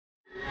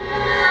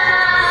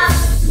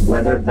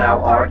whether thou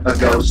art a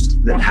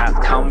ghost that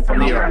hath come from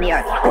the earth,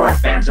 or a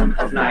phantom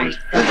of night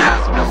that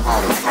hath no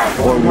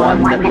home, or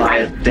one that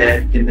lieth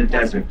dead in the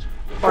desert,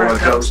 or a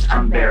ghost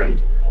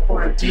unburied,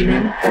 or a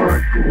demon, or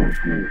a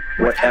ghoul.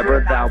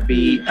 Whatever thou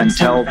be,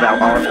 until thou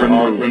art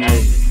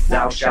removed,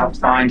 thou shalt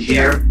find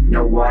here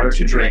no water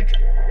to drink.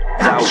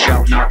 Thou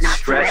shalt not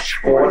stretch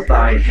forth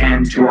thy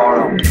hand to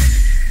our own.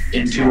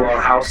 Into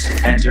our house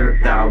enter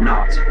thou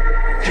not.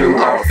 Through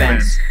our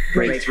fence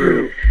break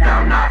through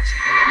thou not.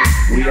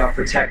 We are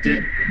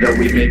protected, though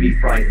we may be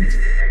frightened.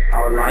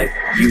 Our life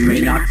you may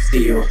not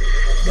steal,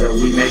 though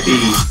we may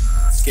be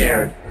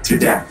scared to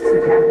death.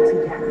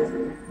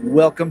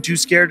 Welcome to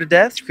Scared to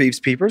Death, Creeps,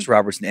 Peepers,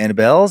 Roberts, and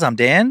Annabelles. I'm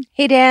Dan.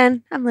 Hey,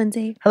 Dan. I'm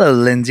Lindsay. Hello,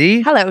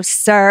 Lindsay. Hello,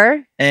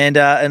 sir. And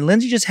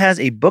Lindsay just has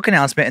a book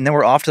announcement, and then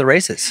we're off to the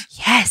races.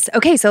 Yes.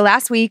 Okay, so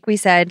last week we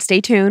said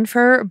stay tuned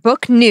for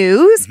book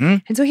news.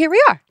 And so here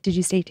we are. Did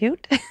you stay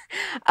tuned?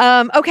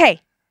 Okay.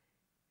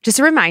 Just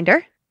a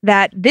reminder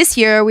that this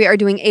year we are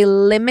doing a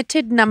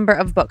limited number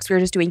of books. We're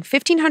just doing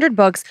 1,500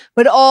 books,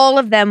 but all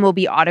of them will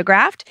be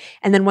autographed.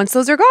 And then once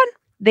those are gone,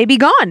 they be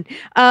gone.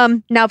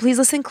 Now, please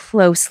listen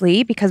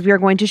closely because we are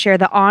going to share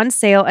the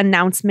on-sale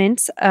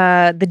announcements,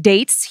 the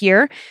dates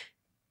here.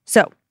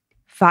 So,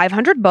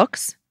 500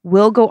 books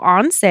will go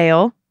on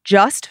sale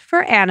just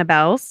for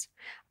Annabelles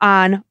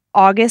on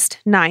August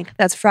 9th.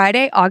 That's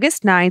Friday,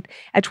 August 9th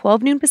at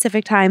 12 noon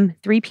Pacific time,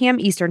 3 p.m.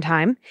 Eastern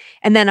time.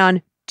 And then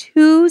on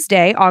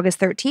Tuesday, August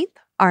 13th,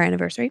 our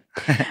anniversary,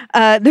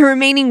 the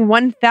remaining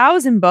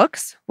 1,000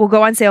 books will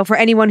go on sale for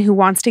anyone who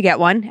wants to get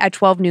one at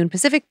 12 noon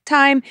Pacific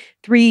time,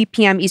 3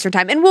 p.m. Eastern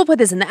time. And we'll put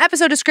this in the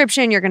episode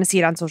description. You're going to see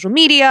it on social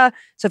media.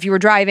 So if you were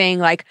driving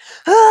like,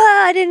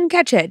 I didn't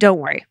catch it, don't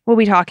worry. We'll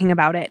be talking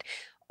about it.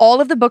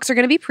 All of the books are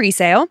going to be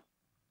pre-sale.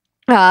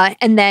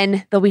 And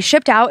then they'll be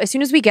shipped out as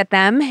soon as we get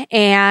them.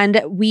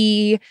 And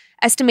we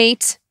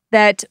estimate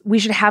that we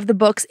should have the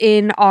books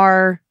in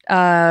our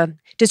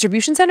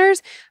distribution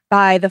centers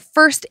by the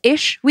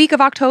first-ish week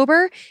of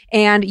October,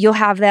 and you'll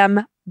have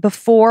them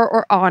before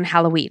or on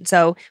Halloween.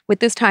 So with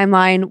this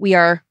timeline, we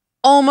are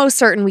almost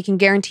certain we can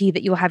guarantee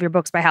that you'll have your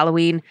books by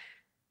Halloween.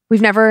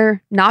 We've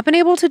never not been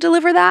able to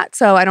deliver that,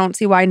 so I don't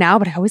see why now,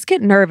 but I always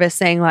get nervous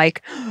saying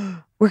like,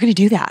 we're going to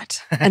do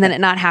that, and then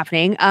it not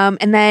happening.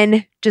 And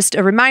then just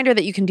a reminder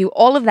that you can do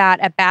all of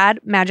that at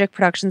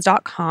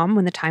badmagicproductions.com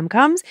when the time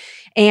comes.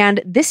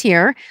 And this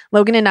year,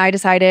 Logan and I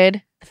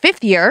decided, the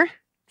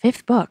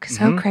fifth book,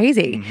 so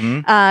crazy,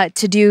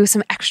 to do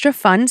some extra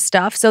fun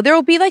stuff. So there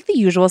will be like the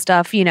usual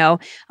stuff, you know,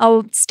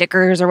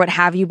 stickers or what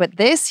have you. But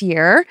this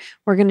year,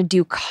 we're going to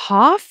do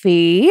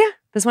coffee.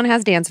 This one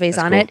has Dan's face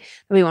on it.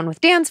 There'll be one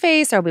with Dan's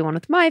face. There'll be one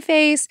with my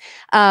face.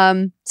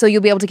 So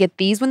you'll be able to get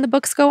these when the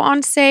books go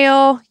on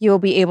sale. You'll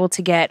be able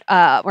to get,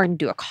 we're going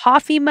to do a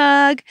coffee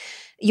mug.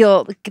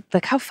 You'll,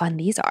 look how fun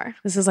these are.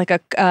 This is like a,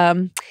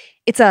 can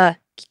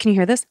you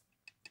hear this?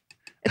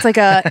 It's like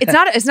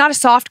it's not a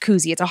soft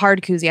koozie. It's a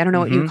hard koozie. I don't know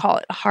what you call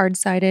it. A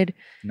hard-sided.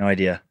 No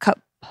idea. Cup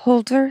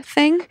holder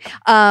thing.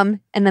 And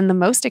then the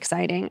most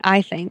exciting,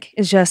 I think,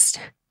 is just,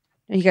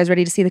 are you guys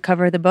ready to see the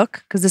cover of the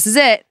book? Because this is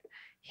it.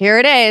 Here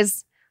it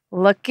is.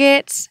 Look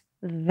at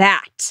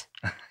that.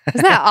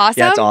 Isn't that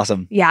awesome? Yeah, it's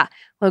awesome. Yeah.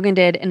 Logan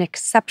did an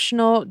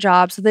exceptional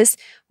job. So this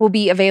will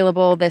be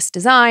available, this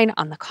design,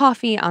 on the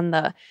coffee, on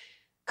the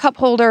cup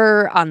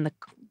holder, on the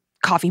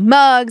coffee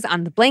mugs,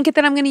 on the blanket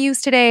that I'm going to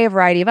use today, a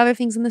variety of other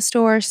things in the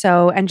store.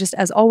 So, and just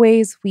as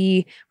always,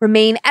 we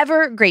remain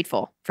ever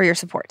grateful for your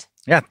support.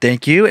 Yeah,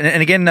 thank you.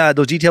 And again,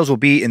 those details will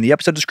be in the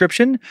episode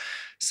description.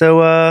 So,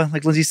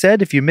 like Lindsay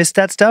said, if you missed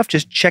that stuff,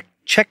 just check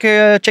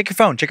your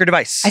phone, check your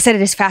device. I said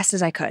it as fast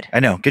as I could.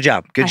 I know. Good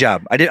job. Good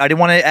job. I didn't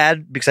want to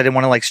add because I didn't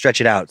want to like stretch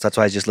it out. So that's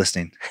why I was just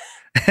listening.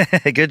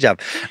 Good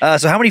job.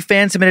 So how many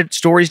fan-submitted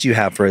stories do you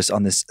have for us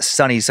on this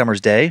sunny summer's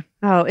day?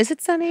 Oh, is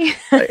it sunny?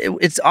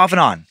 It's off and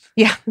on.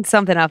 Yeah, it's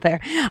something out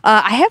there.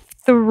 I have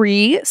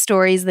 3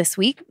 stories this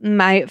week.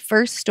 My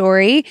first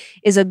story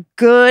is a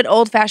good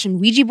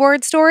old-fashioned Ouija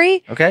board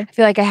story. Okay. I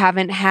feel like I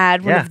haven't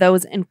had one of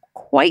those in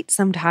quite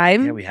some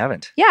time. Yeah, we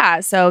haven't.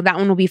 Yeah, so that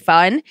one will be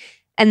fun.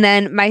 And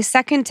then my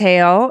second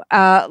tale,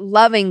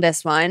 loving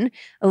this one,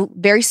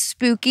 very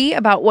spooky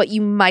about what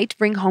you might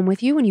bring home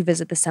with you when you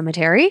visit the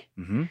cemetery.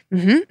 And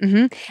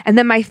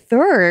then my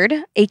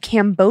third, a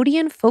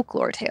Cambodian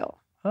folklore tale.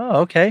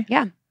 Oh, okay.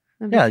 Yeah.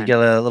 Yeah, you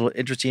got a little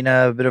interesting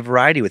bit of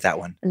variety with that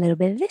one. A little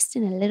bit of this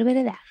and a little bit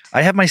of that.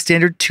 I have my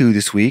standard 2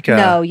 this week.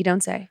 No, you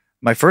don't say.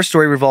 My first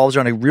story revolves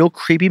around a real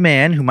creepy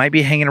man who might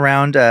be hanging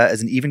around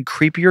as an even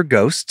creepier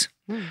ghost.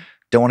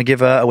 Don't want to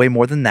give away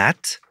more than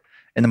that.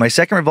 And then my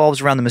second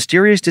revolves around the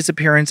mysterious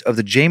disappearance of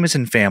the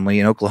Jameson family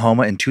in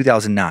Oklahoma in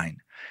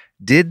 2009.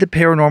 Did the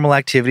paranormal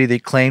activity they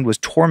claimed was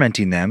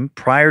tormenting them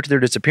prior to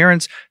their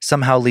disappearance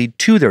somehow lead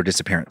to their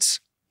disappearance?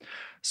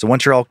 So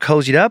once you're all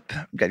cozied up,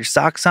 got your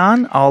socks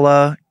on,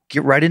 I'll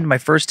get right into my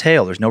first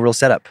tale. There's no real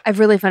setup. I have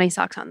really funny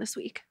socks on this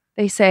week.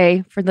 They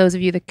say, for those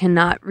of you that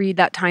cannot read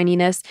that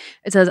tininess,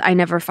 it says, I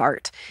never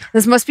fart.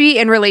 This must be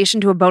in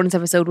relation to a bonus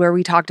episode where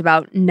we talked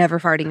about never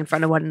farting in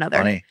front of one another.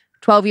 Funny.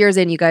 12 years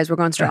in, you guys were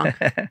going strong.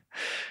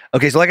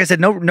 Okay, so like I said,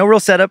 no real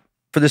setup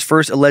for this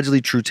first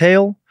allegedly true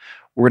tale.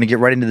 We're going to get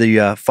right into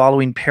the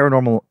following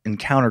paranormal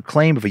encounter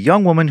claim of a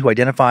young woman who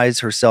identifies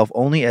herself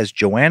only as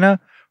Joanna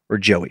or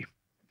Joey.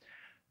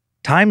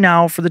 Time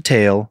now for the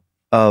tale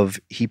of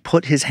He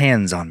Put His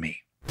Hands on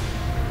Me.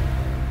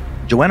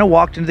 Joanna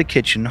walked into the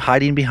kitchen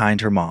hiding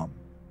behind her mom.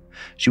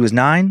 She was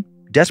 9,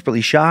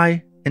 desperately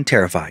shy, and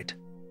terrified.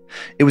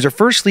 It was her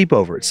first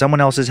sleepover at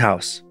someone else's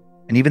house,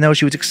 and even though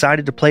she was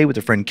excited to play with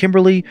her friend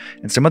Kimberly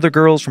and some other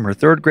girls from her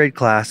 3rd grade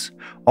class,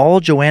 all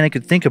Joanna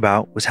could think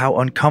about was how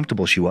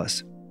uncomfortable she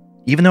was.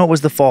 Even though it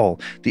was the fall,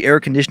 the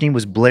air conditioning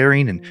was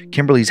blaring in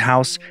Kimberly's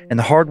house, and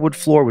the hardwood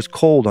floor was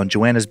cold on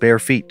Joanna's bare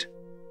feet.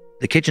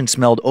 The kitchen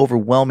smelled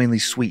overwhelmingly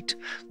sweet,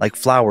 like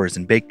flowers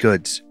and baked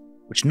goods,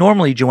 which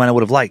normally Joanna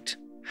would have liked.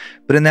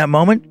 But in that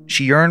moment,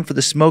 she yearned for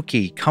the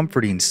smoky,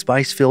 comforting,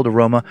 spice-filled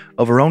aroma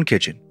of her own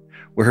kitchen,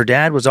 where her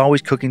dad was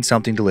always cooking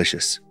something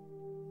delicious.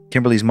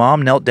 Kimberly's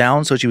mom knelt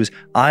down so she was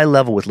eye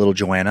level with little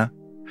Joanna.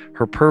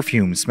 Her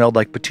perfume smelled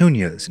like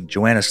petunias, and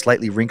Joanna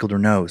slightly wrinkled her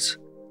nose.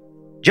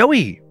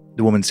 "Joey,"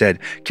 the woman said,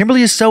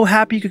 "Kimberly is so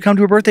happy you could come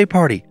to her birthday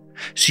party.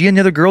 She and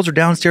the other girls are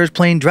downstairs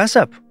playing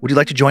dress-up. Would you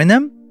like to join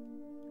them?"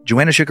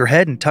 Joanna shook her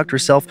head and tucked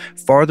herself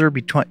farther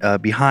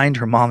behind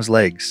her mom's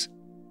legs.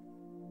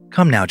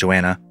 "Come now,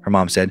 Joanna," her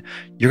mom said.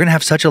 "You're going to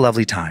have such a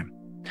lovely time.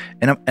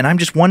 And I'm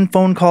just one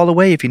phone call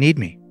away if you need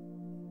me."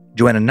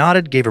 Joanna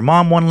nodded, gave her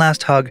mom one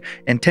last hug,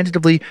 and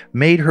tentatively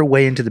made her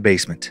way into the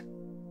basement.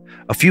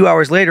 A few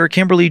hours later,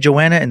 Kimberly,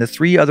 Joanna, and the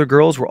 3 other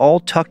girls were all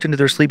tucked into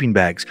their sleeping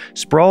bags,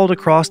 sprawled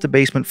across the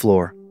basement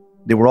floor.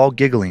 They were all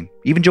giggling,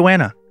 even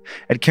Joanna,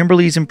 at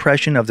Kimberly's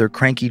impression of their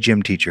cranky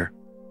gym teacher.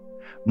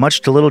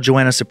 Much to little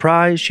Joanna's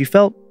surprise, she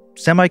felt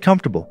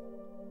semi-comfortable.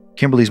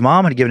 Kimberly's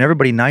mom had given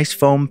everybody nice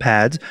foam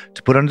pads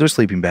to put under their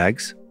sleeping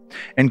bags,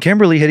 and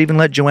Kimberly had even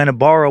let Joanna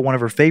borrow one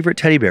of her favorite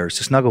teddy bears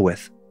to snuggle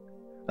with.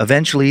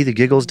 Eventually, the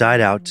giggles died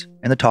out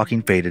and the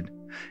talking faded,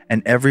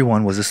 and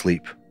everyone was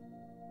asleep.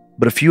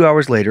 But a few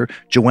hours later,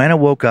 Joanna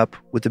woke up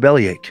with a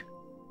bellyache.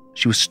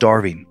 She was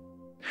starving.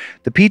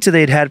 The pizza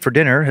they had had for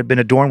dinner had been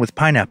adorned with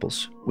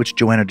pineapples, which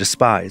Joanna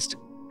despised.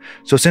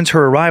 So since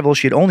her arrival,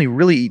 she had only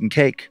really eaten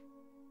cake.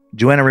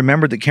 Joanna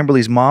remembered that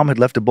Kimberly's mom had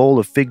left a bowl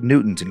of Fig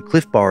Newtons and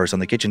Cliff Bars on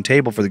the kitchen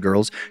table for the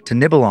girls to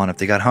nibble on if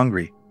they got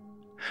hungry.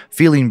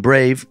 Feeling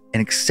brave and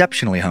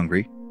exceptionally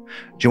hungry,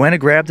 Joanna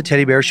grabbed the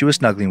teddy bear she was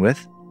snuggling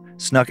with,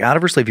 snuck out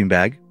of her sleeping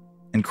bag,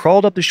 and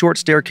crawled up the short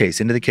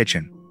staircase into the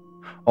kitchen.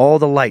 All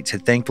the lights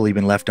had thankfully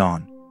been left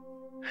on.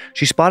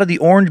 She spotted the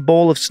orange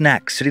bowl of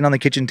snacks sitting on the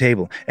kitchen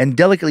table and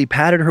delicately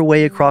patted her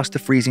way across the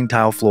freezing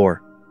tile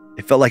floor.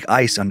 It felt like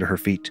ice under her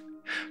feet,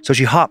 so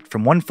she hopped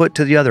from one foot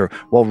to the other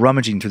while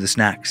rummaging through the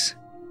snacks.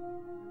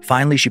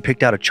 Finally, she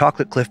picked out a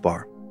chocolate Cliff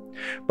Bar,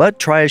 but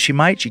try as she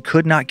might, she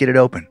could not get it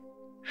open.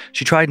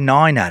 She tried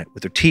gnawing at it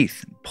with her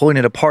teeth and pulling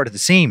it apart at the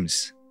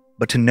seams,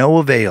 but to no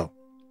avail.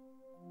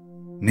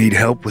 "Need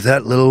help with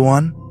that, little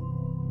one?"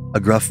 a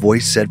gruff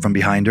voice said from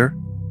behind her.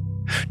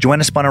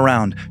 Joanna spun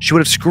around. She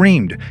would have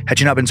screamed had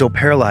she not been so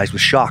paralyzed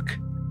with shock.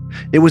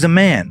 It was a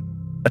man,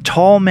 a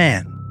tall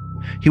man.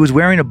 He was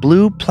wearing a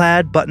blue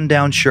plaid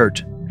button-down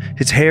shirt.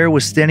 His hair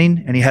was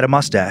thinning and he had a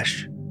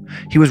mustache.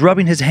 He was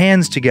rubbing his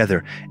hands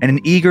together and an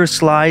eager,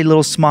 sly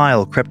little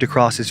smile crept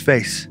across his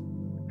face.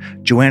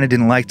 Joanna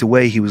didn't like the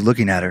way he was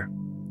looking at her.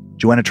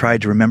 Joanna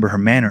tried to remember her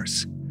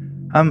manners.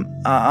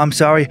 I'm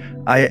sorry,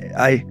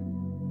 I...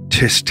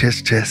 Tisk,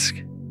 tisk,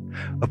 tisk.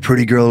 A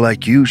pretty girl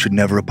like you should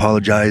never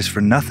apologize for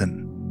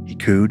nothing, he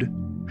cooed,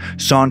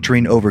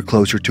 sauntering over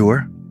closer to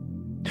her.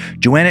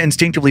 Joanna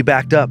instinctively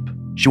backed up.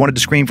 She wanted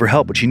to scream for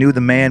help, but she knew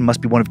the man must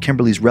be one of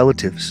Kimberly's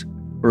relatives,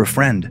 or a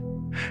friend.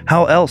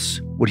 How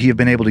else would he have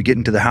been able to get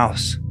into the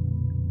house?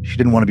 She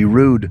didn't want to be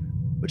rude,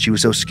 but she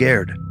was so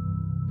scared.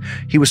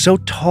 He was so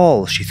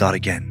tall, she thought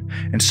again,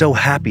 and so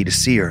happy to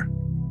see her.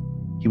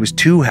 He was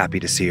too happy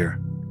to see her.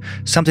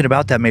 Something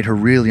about that made her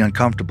really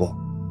uncomfortable,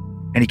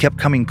 and he kept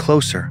coming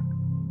closer.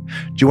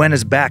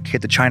 Joanna's back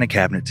hit the china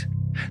cabinet.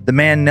 The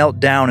man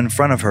knelt down in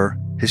front of her.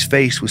 His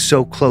face was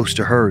so close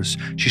to hers,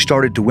 she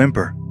started to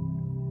whimper.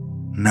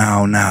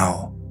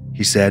 Now,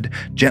 he said,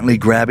 gently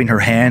grabbing her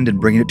hand and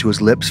bringing it to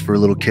his lips for a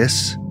little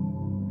kiss.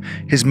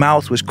 His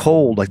mouth was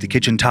cold like the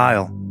kitchen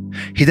tile.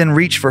 He then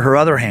reached for her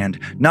other hand,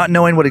 not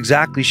knowing what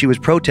exactly she was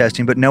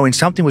protesting, but knowing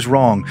something was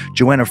wrong.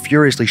 Joanna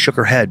furiously shook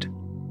her head.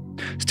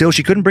 Still,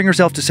 she couldn't bring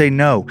herself to say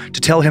no,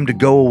 to tell him to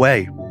go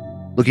away.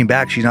 Looking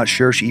back, she's not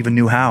sure she even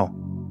knew how.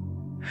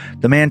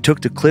 The man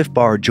took the Cliff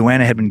Bar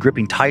Joanna had been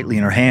gripping tightly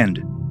in her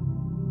hand.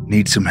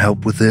 Need some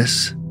help with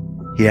this?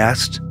 He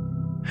asked.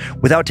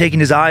 Without taking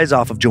his eyes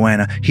off of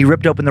Joanna, he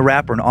ripped open the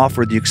wrapper and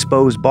offered the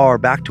exposed bar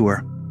back to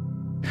her.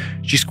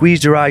 She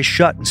squeezed her eyes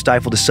shut and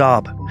stifled a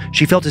sob.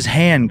 She felt his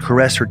hand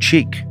caress her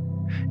cheek.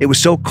 It was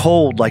so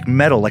cold, like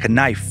metal, like a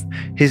knife.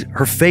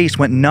 Her face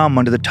went numb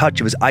under the touch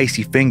of his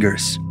icy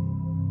fingers.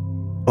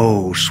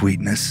 Oh,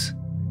 sweetness,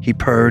 he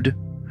purred.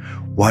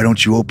 Why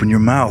don't you open your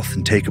mouth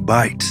and take a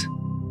bite?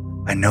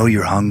 I know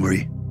you're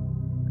hungry.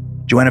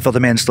 Joanna felt the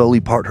man slowly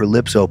part her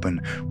lips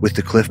open with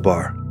the Cliff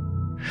Bar.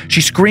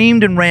 She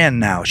screamed and ran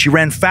now. She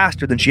ran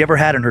faster than she ever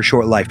had in her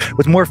short life,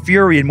 with more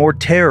fury and more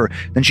terror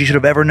than she should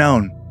have ever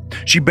known.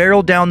 She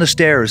barreled down the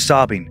stairs,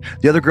 sobbing.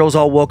 The other girls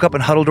all woke up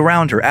and huddled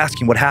around her,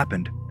 asking what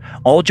happened.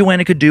 All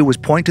Joanna could do was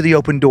point to the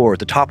open door at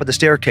the top of the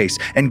staircase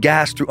and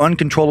gasp through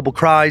uncontrollable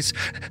cries,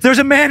 "There's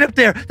a man up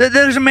there!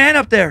 There's a man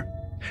up there!"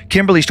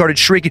 Kimberly started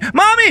shrieking,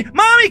 "Mommy!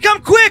 Mommy,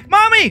 come quick!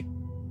 Mommy!"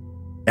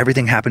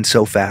 Everything happened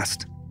so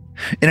fast.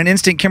 In an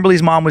instant,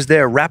 Kimberly's mom was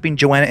there, wrapping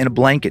Joanna in a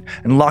blanket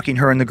and locking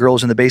her and the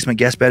girls in the basement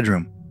guest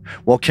bedroom,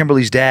 while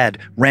Kimberly's dad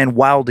ran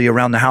wildly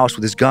around the house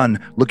with his gun,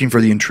 looking for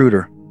the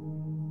intruder.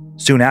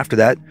 Soon after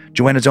that,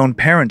 Joanna's own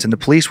parents and the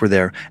police were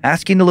there,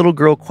 asking the little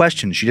girl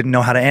questions she didn't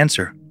know how to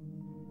answer.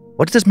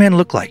 What did this man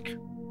look like?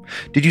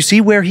 Did you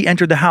see where he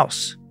entered the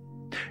house?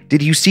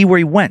 Did you see where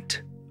he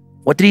went?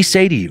 What did he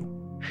say to you?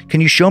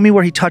 Can you show me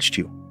where he touched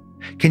you?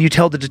 Can you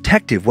tell the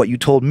detective what you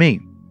told me?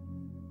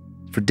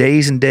 For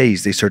days and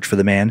days they searched for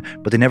the man,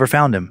 but they never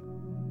found him.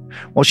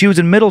 While she was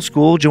in middle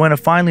school, Joanna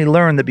finally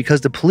learned that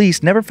because the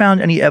police never found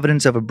any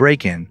evidence of a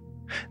break-in,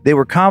 they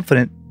were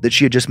confident that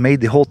she had just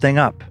made the whole thing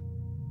up.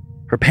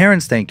 Her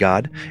parents, thank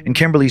God, and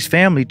Kimberly's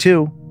family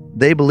too,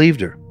 they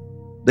believed her.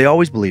 They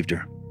always believed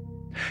her.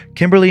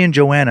 Kimberly and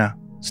Joanna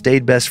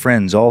stayed best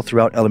friends all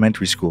throughout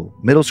elementary school,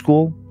 middle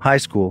school, high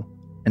school,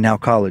 and now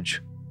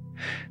college.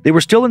 They were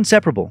still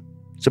inseparable,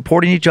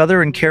 supporting each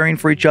other and caring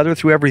for each other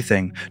through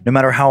everything, no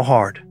matter how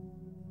hard.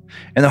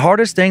 And the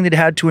hardest thing they'd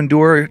had to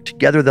endure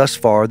together thus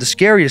far, the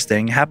scariest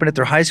thing, happened at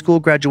their high school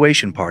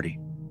graduation party.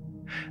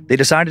 They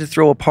decided to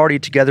throw a party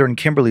together in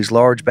Kimberly's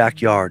large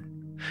backyard.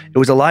 It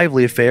was a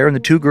lively affair, and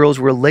the two girls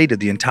were elated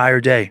the entire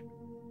day.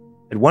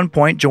 At one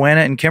point,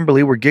 Joanna and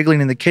Kimberly were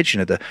giggling in the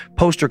kitchen at the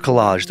poster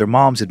collage their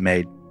moms had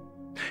made.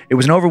 It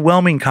was an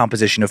overwhelming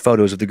composition of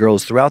photos of the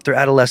girls throughout their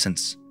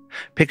adolescence.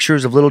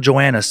 Pictures of little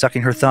Joanna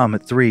sucking her thumb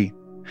at 3.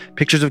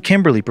 Pictures of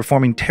Kimberly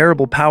performing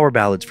terrible power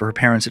ballads for her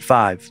parents at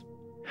 5.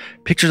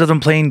 Pictures of them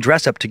playing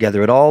dress-up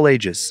together at all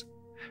ages.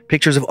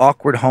 Pictures of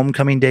awkward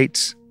homecoming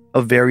dates,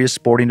 of various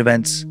sporting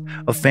events,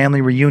 of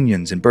family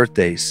reunions and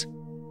birthdays.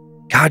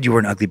 "God, you were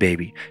an ugly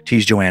baby,"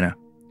 teased Joanna,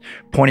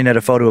 pointing at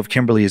a photo of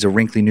Kimberly as a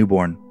wrinkly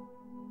newborn.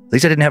 "At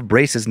least I didn't have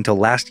braces until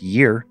last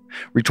year,"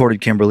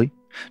 retorted Kimberly,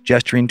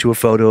 gesturing to a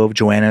photo of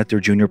Joanna at their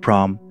junior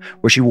prom,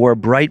 where she wore a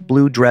bright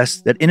blue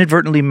dress that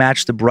inadvertently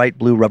matched the bright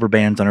blue rubber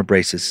bands on her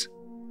braces.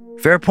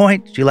 "Fair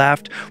point," she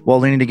laughed while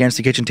leaning against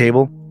the kitchen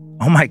table.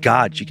 "Oh my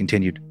God," she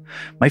continued,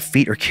 "my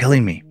feet are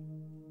killing me."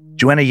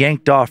 Joanna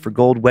yanked off her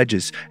gold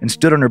wedges and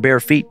stood on her bare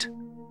feet.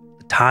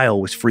 The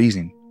tile was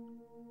freezing.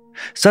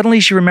 Suddenly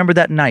she remembered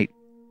that night,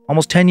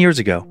 almost 10 years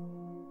ago.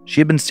 She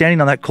had been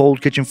standing on that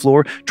cold kitchen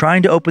floor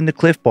trying to open the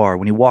Cliff Bar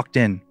when he walked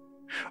in.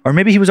 Or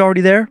maybe he was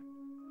already there?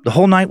 The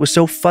whole night was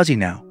so fuzzy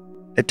now.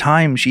 At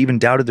times she even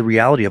doubted the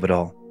reality of it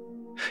all.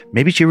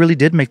 Maybe she really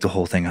did make the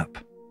whole thing up.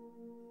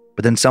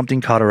 But then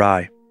something caught her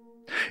eye.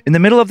 In the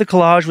middle of the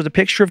collage was a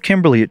picture of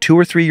Kimberly at 2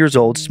 or 3 years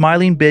old,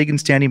 smiling big and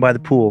standing by the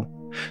pool,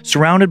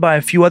 surrounded by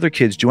a few other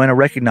kids Joanna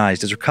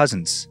recognized as her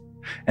cousins.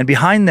 And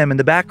behind them in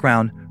the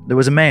background, there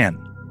was a man.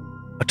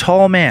 A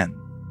tall man.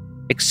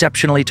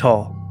 Exceptionally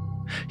tall.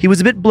 He was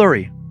a bit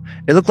blurry.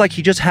 It looked like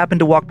he just happened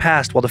to walk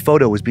past while the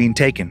photo was being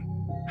taken.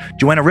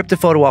 Joanna ripped the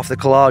photo off the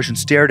collage and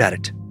stared at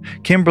it.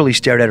 Kimberly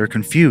stared at her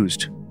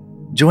confused.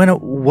 "Joanna,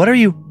 what are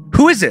you—"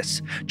 "Who is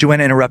this?"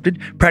 Joanna interrupted,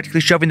 practically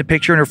shoving the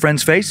picture in her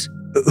friend's face.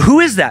 "Who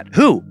is that?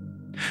 Who?"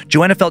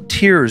 Joanna felt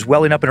tears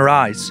welling up in her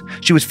eyes.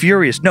 She was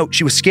furious. No,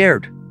 she was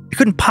scared. It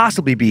couldn't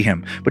possibly be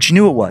him, but she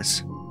knew it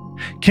was.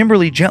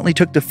 Kimberly gently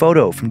took the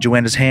photo from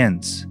Joanna's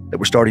hands that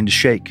were starting to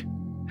shake.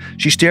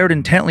 She stared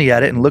intently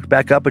at it and looked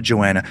back up at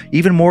Joanna,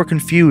 even more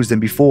confused than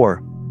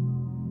before.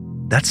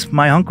 "That's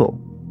my uncle,"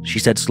 she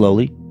said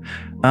slowly.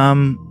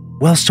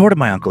 Well, sort of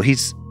my uncle.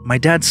 He's my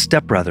dad's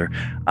stepbrother.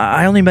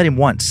 I only met him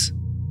once.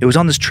 It was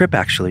on this trip,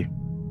 actually.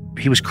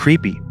 He was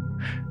creepy.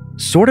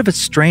 Sort of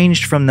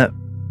estranged from the—"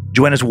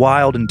 Joanna's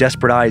wild and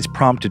desperate eyes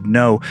prompted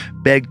no,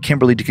 begged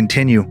Kimberly to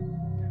continue.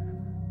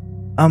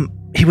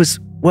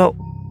 Well,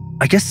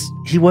 I guess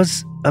he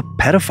was a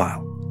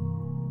pedophile.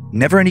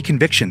 Never any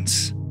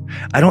convictions.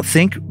 I don't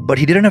think, but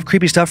he did enough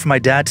creepy stuff for my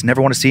dad to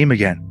never want to see him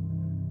again.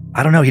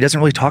 I don't know, he doesn't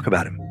really talk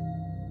about him."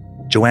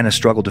 Joanna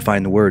struggled to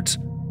find the words.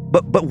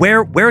 But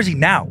where is he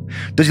now?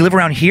 Does he live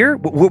around here?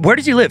 Where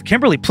does he live?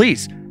 Kimberly,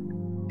 please."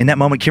 In that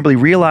moment, Kimberly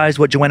realized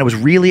what Joanna was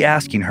really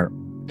asking her.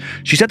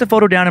 She set the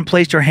photo down and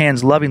placed her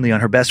hands lovingly on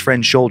her best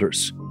friend's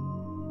shoulders.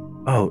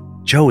 "Oh,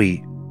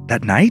 Joey,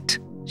 that night?"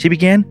 she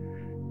began.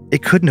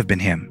 "It couldn't have been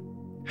him."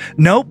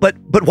 "No, but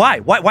why?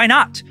 Why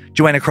not?"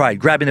 Joanna cried,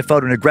 grabbing the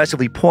photo and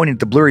aggressively pointing at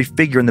the blurry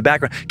figure in the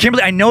background.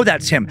 "Kimberly, I know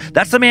that's him.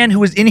 That's the man who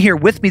was in here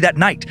with me that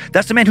night.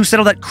 That's the man who said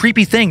all that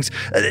creepy things.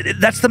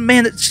 That's the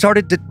man that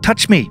started to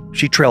touch me,"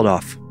 she trailed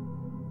off.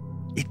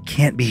 "It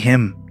can't be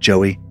him,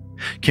 Joey,"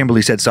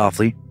 Kimberly said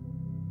softly.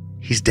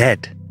 "He's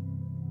dead.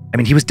 I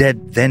mean, he was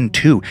dead then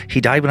too.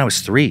 He died when I was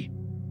 3.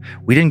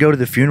 We didn't go to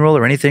the funeral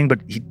or anything, but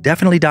he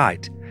definitely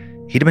died.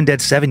 He'd have been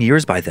dead 7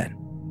 years by then."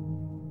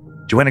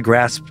 Joanna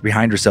grasped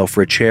behind herself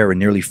for a chair and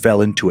nearly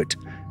fell into it.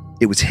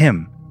 It was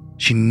him.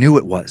 She knew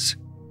it was.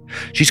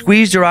 She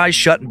squeezed her eyes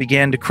shut and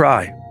began to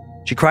cry.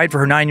 She cried for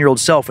her 9-year-old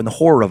self and the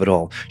horror of it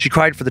all. She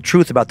cried for the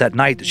truth about that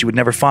night that she would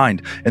never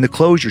find and the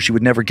closure she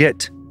would never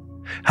get.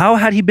 How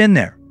had he been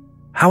there?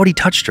 How had he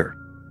touched her?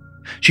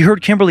 She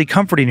heard Kimberly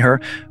comforting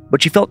her,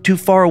 but she felt too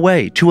far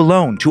away, too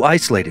alone, too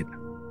isolated.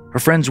 Her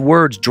friend's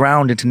words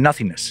drowned into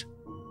nothingness.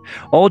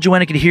 All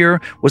Joanna could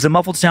hear was the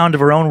muffled sound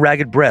of her own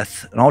ragged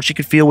breath, and all she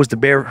could feel was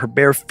her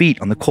bare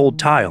feet on the cold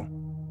tile.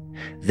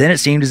 Then it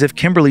seemed as if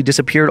Kimberly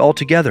disappeared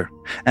altogether,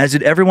 as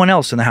did everyone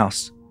else in the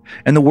house,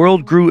 and the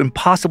world grew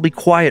impossibly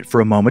quiet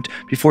for a moment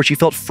before she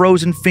felt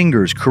frozen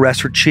fingers caress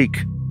her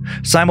cheek.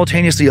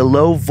 Simultaneously, a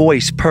low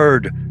voice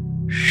purred,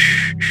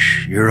 "Shh,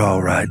 shh, you're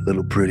all right,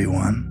 little pretty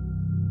one."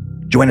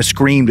 Joanna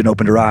screamed and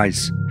opened her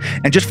eyes.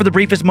 And just for the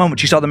briefest moment,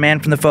 she saw the man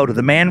from the photo,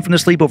 the man from the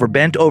sleepover,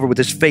 bent over with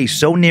his face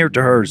so near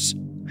to hers.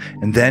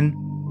 And then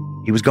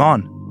he was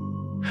gone.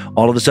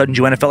 All of a sudden,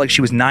 Joanna felt like she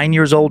was 9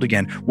 years old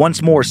again,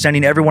 once more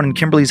sending everyone in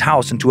Kimberly's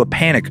house into a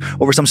panic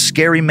over some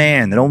scary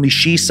man that only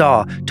she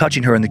saw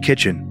touching her in the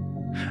kitchen.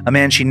 A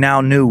man she now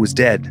knew was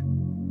dead.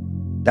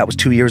 That was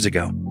 2 years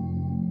ago.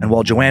 And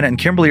while Joanna and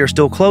Kimberly are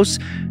still close,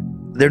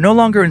 they're no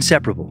longer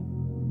inseparable.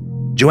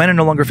 Joanna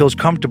no longer feels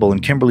comfortable in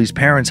Kimberly's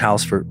parents'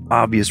 house for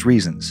obvious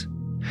reasons.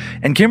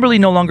 And Kimberly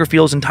no longer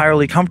feels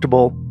entirely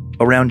comfortable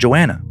around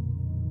Joanna.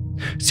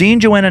 Seeing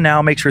Joanna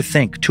now makes her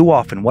think too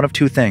often one of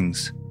two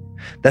things: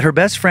 that her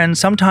best friend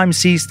sometimes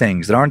sees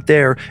things that aren't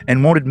there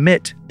and won't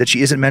admit that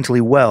she isn't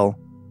mentally well,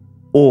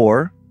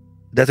 or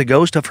that the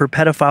ghost of her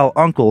pedophile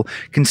uncle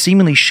can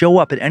seemingly show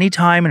up at any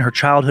time in her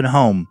childhood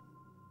home,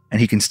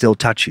 and he can still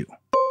touch you.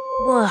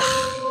 Ugh.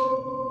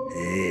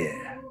 Yeah.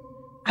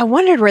 I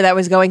wondered where that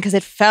was going because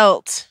it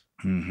felt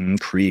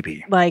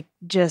creepy. like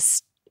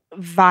just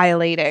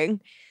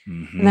violating.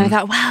 And then I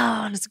thought,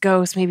 wow, it's a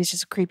ghost. Maybe it's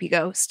just a creepy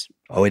ghost.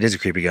 Oh, it is a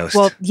creepy ghost.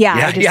 Well, yeah,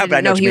 I just but I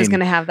didn't know what he you was mean.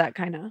 going to have that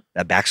kind of...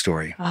 That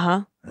backstory.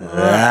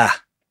 Uh-huh.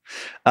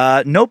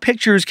 No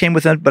pictures came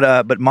with it,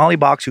 but Molly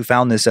Box, who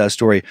found this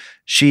story,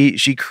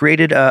 she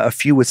created a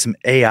few with some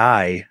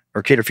AI,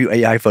 or created a few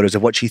AI photos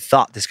of what she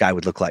thought this guy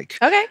would look like.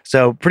 Okay.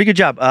 So pretty good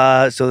job.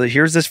 So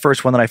here's this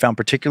first one that I found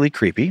particularly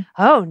creepy.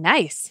 Oh,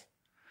 nice.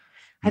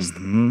 I just...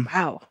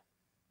 Wow.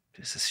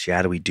 Just this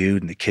shadowy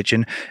dude in the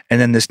kitchen. And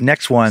then this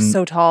next one.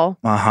 So tall.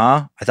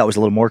 I thought was a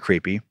little more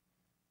creepy.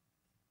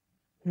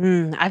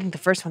 I think the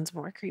first one's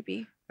more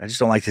creepy. I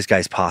just don't like this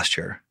guy's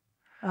posture.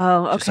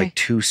 Oh, okay. Just like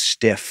too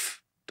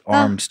stiff,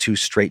 arms too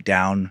straight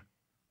down,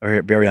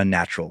 or very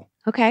unnatural.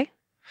 Okay.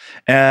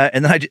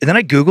 And then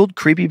I Googled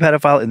creepy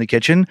pedophile in the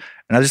kitchen,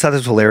 and I just thought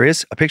this was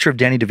hilarious. A picture of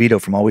Danny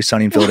DeVito from Always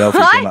Sunny in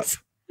Philadelphia came up.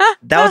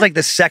 That was like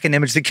the second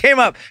image that came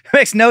up. It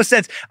makes no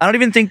sense. I don't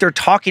even think they're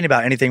talking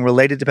about anything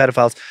related to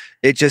pedophiles.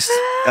 It's just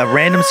a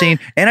random scene.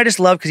 And I just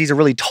love, because he's a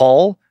really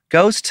tall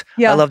ghost.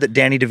 Yeah. I love that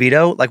Danny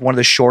DeVito, like one of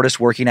the shortest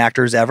working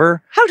actors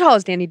ever. How tall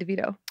is Danny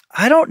DeVito?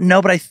 I don't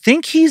know, but I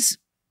think he's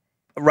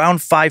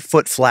around 5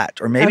 foot flat,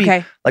 or maybe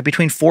like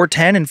between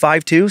 4'10" and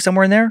 5'2",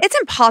 somewhere in there. It's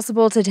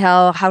impossible to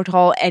tell how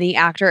tall any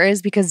actor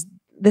is because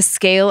the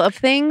scale of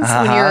things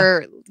when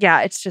you're,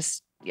 it's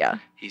just,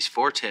 He's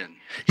 4'10".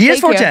 He is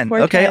Thank you.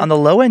 4'10". Okay, on the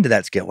low end of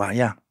that scale. Wow,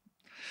 yeah.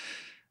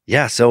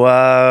 Yeah, so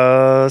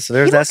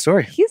there's that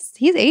story.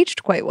 He's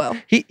aged quite well.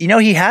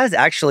 He has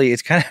actually,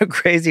 it's kind of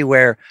crazy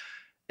where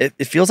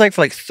it feels like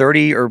for like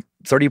 30 or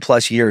 30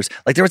 plus years.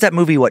 Like there was that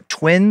movie,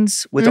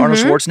 Twins with Arnold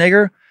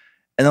Schwarzenegger?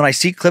 And then when I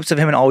see clips of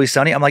him in Always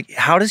Sunny, I'm like,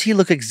 how does he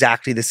look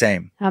exactly the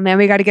same? Oh man,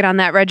 we got to get on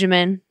that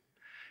regimen.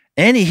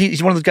 And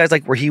he's one of those guys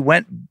like where he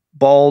went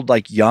bald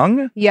like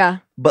young. Yeah.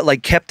 But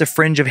like kept the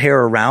fringe of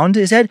hair around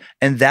his head.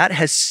 And that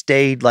has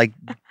stayed like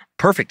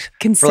perfect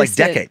for like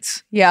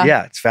decades. Yeah.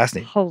 Yeah, it's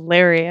fascinating.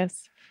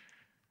 Hilarious.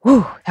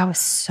 Whew, that was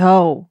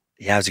so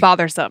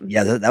bothersome.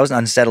 Yeah, that was an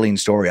unsettling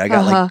story. I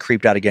got like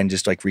creeped out again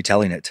just like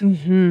retelling it.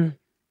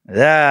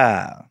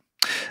 Yeah.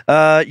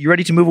 You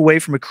ready to move away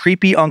from a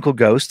creepy uncle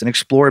ghost and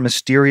explore a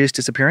mysterious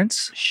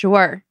disappearance?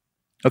 Sure.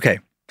 Okay.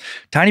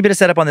 Tiny bit of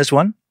setup on this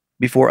one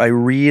before I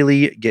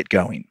really get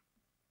going.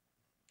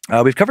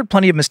 We've covered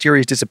plenty of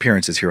mysterious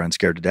disappearances here on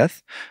Scared to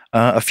Death.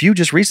 A few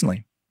just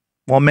recently.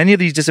 While many of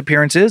these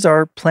disappearances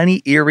are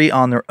plenty eerie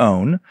on their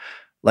own,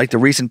 like the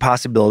recent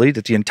possibility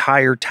that the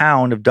entire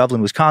town of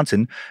Dublin,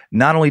 Wisconsin,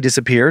 not only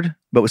disappeared,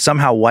 but was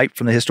somehow wiped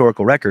from the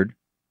historical record,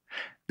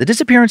 the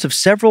disappearance of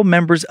several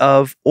members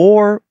of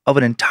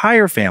an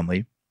entire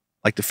family,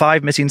 like the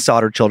 5 missing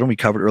Sauter children we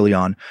covered early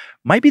on,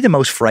 might be the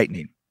most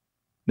frightening.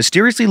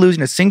 Mysteriously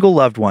losing a single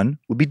loved one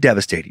would be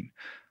devastating.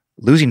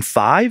 Losing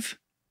 5?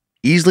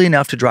 Easily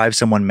enough to drive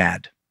someone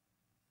mad.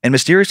 And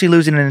mysteriously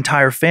losing an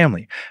entire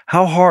family,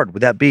 how hard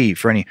would that be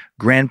for any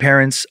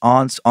grandparents,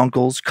 aunts,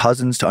 uncles,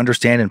 cousins to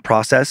understand and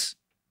process?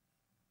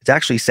 It's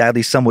actually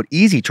sadly somewhat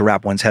easy to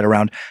wrap one's head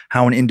around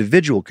how an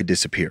individual could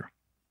disappear.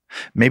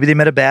 Maybe they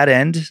met a bad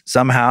end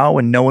somehow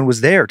and no one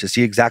was there to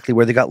see exactly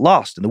where they got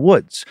lost in the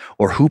woods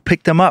or who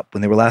picked them up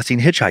when they were last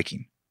seen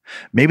hitchhiking.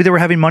 Maybe they were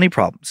having money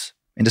problems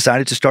and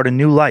decided to start a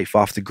new life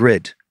off the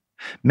grid.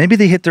 Maybe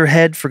they hit their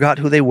head, forgot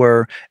who they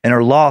were, and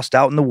are lost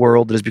out in the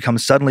world that has become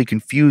suddenly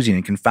confusing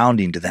and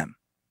confounding to them.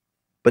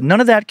 But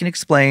none of that can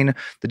explain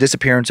the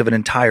disappearance of an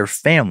entire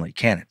family,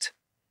 can it?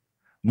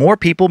 More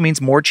people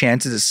means more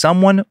chances that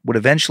someone would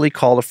eventually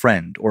call a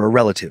friend or a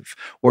relative,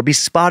 or be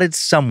spotted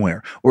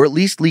somewhere, or at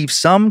least leave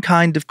some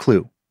kind of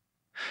clue.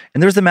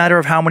 And there's the matter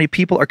of how many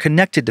people are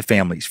connected to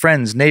families,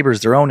 friends,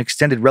 neighbors, their own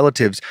extended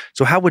relatives,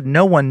 so how would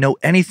no one know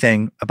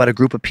anything about a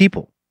group of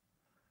people?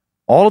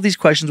 All of these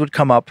questions would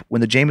come up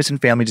when the Jamison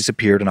family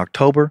disappeared in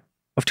October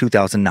of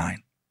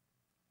 2009.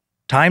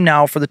 Time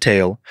now for the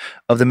tale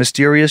of the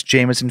mysterious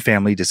Jamison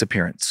family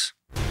disappearance.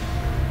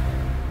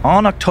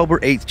 On October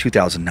 8th,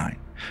 2009,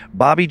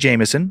 Bobby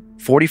Jamison,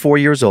 44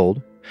 years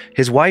old,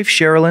 his wife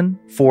Sherilyn,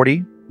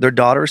 40, their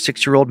daughter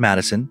 6-year-old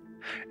Madison,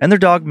 and their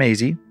dog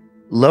Maisie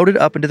loaded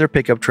up into their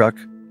pickup truck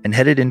and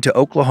headed into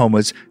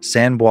Oklahoma's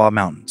San Bois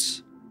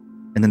Mountains.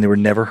 And then they were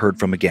never heard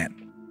from again.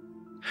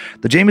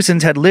 The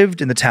Jamisons had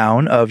lived in the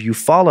town of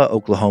Eufaula,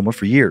 Oklahoma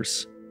for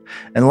years,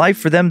 and life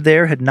for them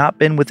there had not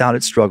been without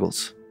its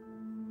struggles.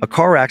 A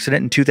car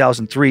accident in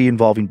 2003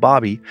 involving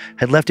Bobby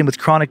had left him with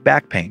chronic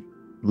back pain,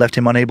 left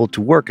him unable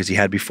to work as he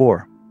had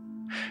before.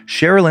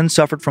 Sherilyn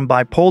suffered from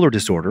bipolar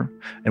disorder,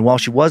 and while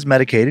she was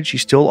medicated, she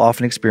still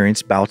often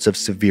experienced bouts of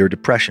severe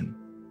depression.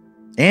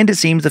 And it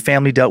seems the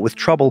family dealt with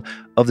trouble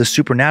of the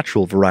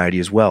supernatural variety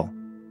as well.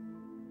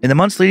 In the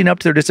months leading up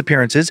to their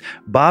disappearances,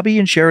 Bobby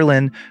and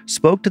Sherilyn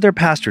spoke to their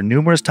pastor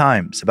numerous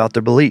times about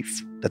their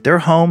belief that their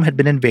home had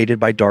been invaded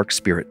by dark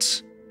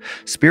spirits.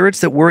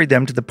 Spirits that worried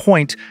them to the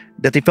point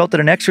that they felt that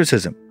an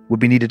exorcism would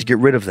be needed to get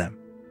rid of them.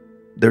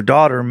 Their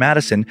daughter,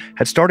 Madison,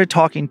 had started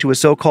talking to a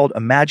so-called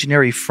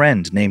imaginary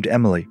friend named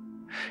Emily,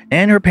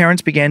 and her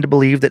parents began to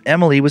believe that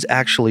Emily was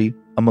actually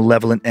a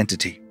malevolent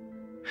entity.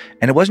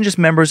 And it wasn't just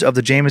members of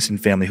the Jamison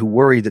family who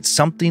worried that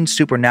something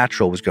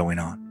supernatural was going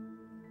on.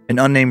 An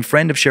unnamed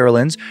friend of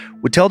Sherilyn's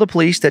would tell the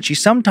police that she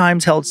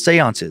sometimes held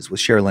seances with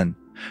Sherilyn,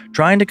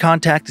 trying to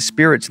contact the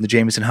spirits in the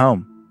Jamison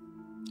home,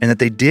 and that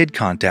they did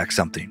contact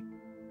something.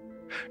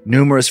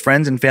 Numerous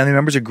friends and family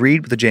members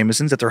agreed with the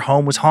Jamisons that their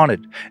home was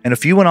haunted, and a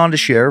few went on to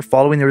share,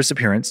 following their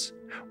disappearance,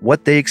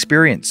 what they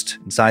experienced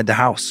inside the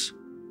house.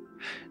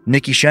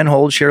 Nikki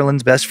Shenhold,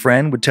 Sherilyn's best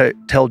friend, would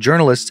tell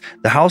journalists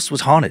the house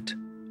was haunted.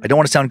 I don't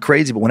want to sound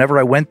crazy, but whenever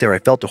I went there, I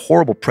felt a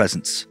horrible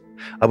presence.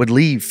 I would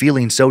leave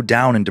feeling so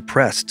down and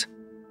depressed.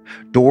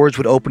 Doors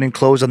would open and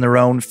close on their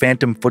own,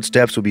 phantom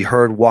footsteps would be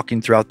heard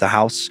walking throughout the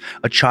house,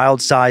 a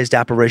child-sized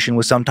apparition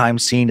was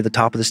sometimes seen at the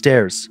top of the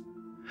stairs.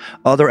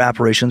 Other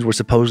apparitions were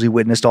supposedly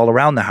witnessed all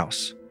around the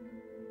house.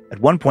 At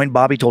one point,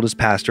 Bobby told his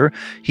pastor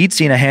he'd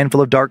seen a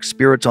handful of dark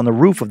spirits on the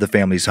roof of the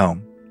family's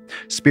home.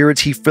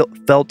 Spirits he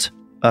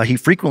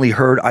frequently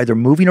heard either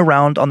moving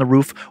around on the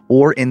roof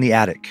or in the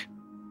attic.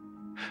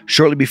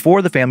 Shortly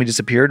before the family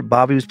disappeared,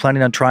 Bobby was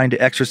planning on trying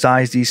to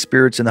exorcise these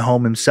spirits in the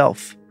home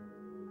himself.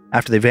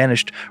 After they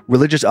vanished,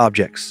 religious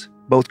objects,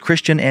 both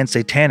Christian and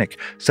satanic,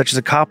 such as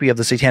a copy of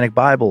the Satanic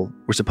Bible,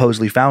 were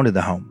supposedly found in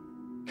the home.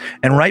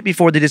 And right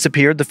before they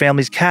disappeared, the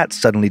family's cat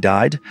suddenly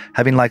died,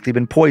 having likely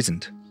been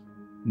poisoned.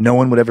 No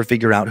one would ever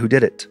figure out who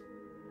did it.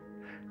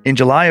 In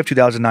July of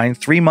 2009,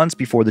 3 months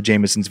before the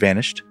Jamisons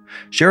vanished,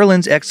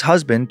 Sherilyn's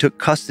ex-husband took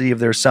custody of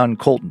their son,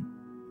 Colton.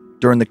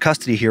 During the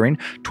custody hearing,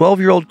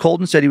 12-year-old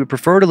Colton said he would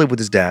prefer to live with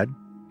his dad,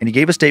 and he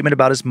gave a statement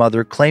about his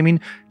mother, claiming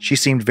she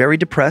seemed very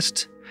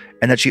depressed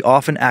and that she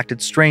often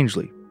acted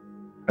strangely.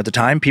 At the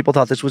time, people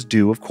thought this was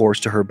due, of course,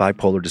 to her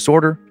bipolar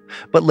disorder,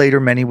 but later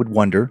many would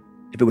wonder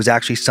if it was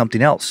actually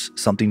something else,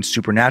 something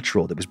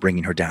supernatural that was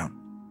bringing her down.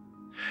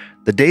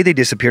 The day they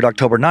disappeared,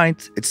 October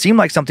 9th, it seemed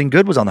like something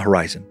good was on the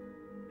horizon.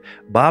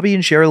 Bobby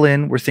and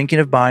Sherilyn were thinking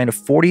of buying a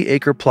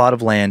 40-acre plot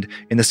of land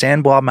in the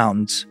San Bois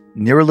Mountains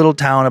near a little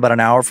town about an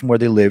hour from where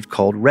they lived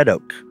called Red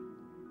Oak.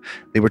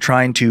 They were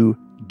trying to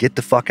get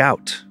the fuck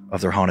out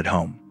of their haunted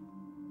home.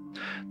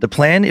 The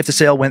plan, if the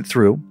sale went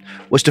through,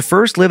 was to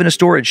first live in a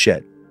storage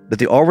shed that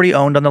they already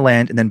owned on the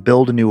land and then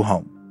build a new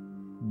home.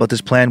 But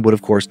this plan would,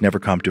 of course, never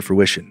come to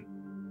fruition.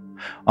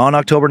 On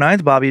October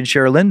 9th, Bobby and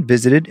Sherilyn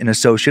visited an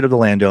associate of the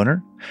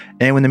landowner,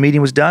 and when the meeting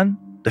was done,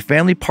 the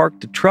family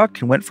parked the truck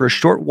and went for a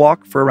short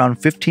walk for around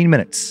 15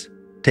 minutes,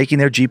 taking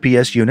their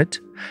GPS unit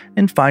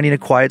and finding a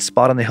quiet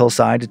spot on the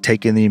hillside to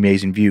take in the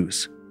amazing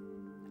views.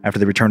 After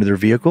they returned to their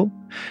vehicle,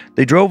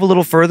 they drove a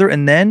little further,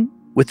 and then,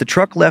 with the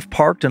truck left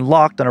parked and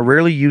locked on a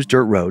rarely used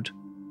dirt road,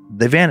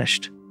 they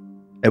vanished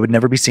and would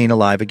never be seen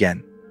alive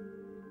again.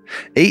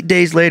 8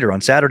 days later,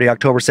 on Saturday,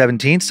 October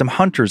 17th, some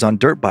hunters on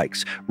dirt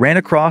bikes ran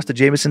across the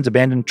Jamisons'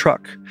 abandoned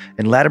truck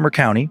in Latimer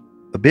County,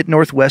 a bit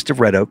northwest of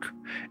Red Oak,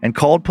 and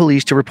called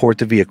police to report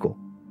the vehicle.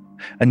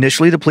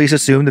 Initially, the police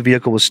assumed the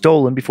vehicle was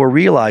stolen before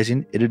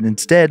realizing it had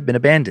instead been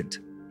abandoned.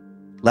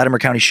 Latimer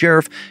County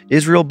Sheriff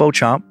Israel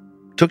Beauchamp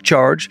took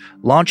charge,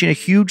 launching a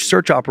huge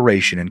search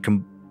operation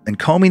and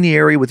combing the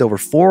area with over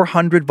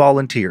 400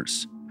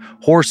 volunteers.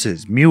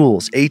 Horses,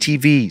 mules,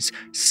 ATVs,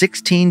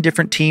 16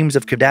 different teams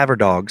of cadaver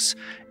dogs,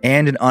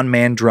 and an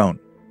unmanned drone.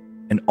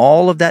 And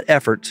all of that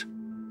effort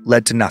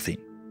led to nothing.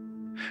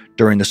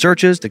 During the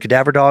searches, the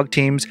cadaver dog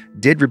teams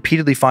did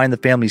repeatedly find the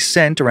family's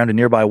scent around a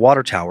nearby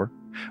water tower,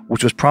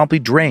 which was promptly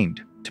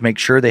drained to make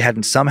sure they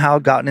hadn't somehow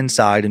gotten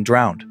inside and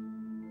drowned.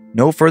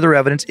 No further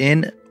evidence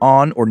in,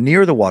 on, or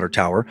near the water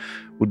tower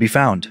would be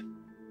found.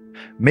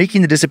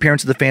 Making the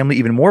disappearance of the family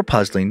even more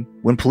puzzling,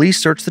 when police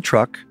searched the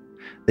truck,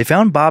 they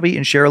found Bobby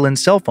and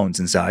Sherilyn's cell phones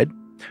inside,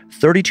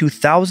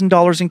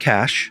 $32,000 in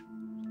cash,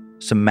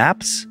 some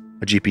maps,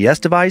 a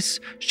GPS device,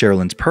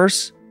 Sherilyn's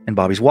purse, and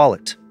Bobby's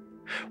wallet.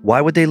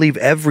 Why would they leave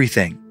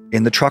everything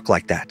in the truck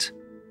like that?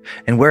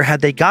 And where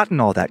had they gotten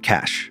all that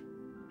cash?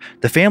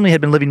 The family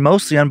had been living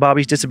mostly on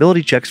Bobby's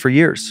disability checks for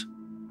years.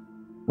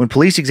 When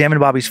police examined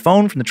Bobby's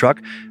phone from the truck,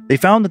 they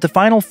found that the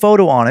final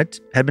photo on it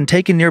had been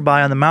taken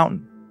nearby on the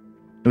mountain.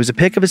 It was a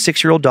pic of his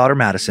 6-year-old daughter,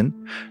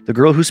 Madison, the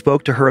girl who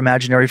spoke to her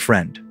imaginary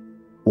friend,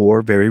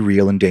 or very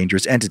real and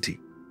dangerous entity.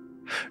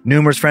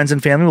 Numerous friends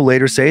and family will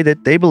later say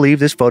that they believe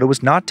this photo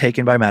was not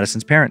taken by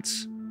Madison's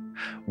parents.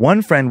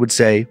 One friend would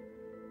say,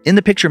 "In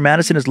the picture,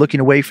 Madison is looking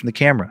away from the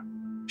camera.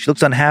 She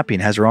looks unhappy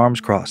and has her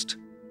arms crossed.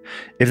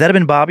 If that had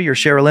been Bobby or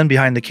Sherilyn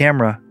behind the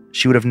camera,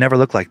 she would have never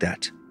looked like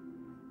that."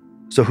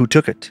 So who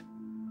took it?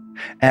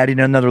 Adding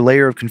another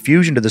layer of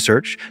confusion to the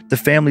search, the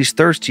family's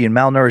thirsty and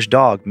malnourished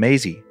dog,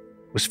 Maisie,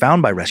 was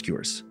found by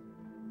rescuers.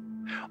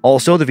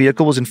 Also, the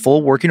vehicle was in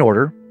full working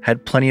order,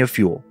 had plenty of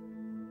fuel.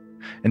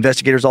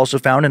 Investigators also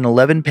found an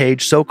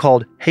 11-page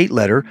so-called hate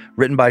letter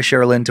written by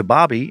Sherilyn to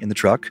Bobby in the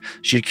truck.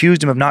 She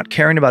accused him of not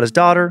caring about his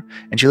daughter,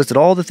 and she listed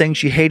all the things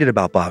she hated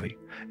about Bobby,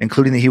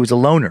 including that he was a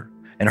loner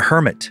and a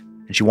hermit,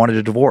 and she wanted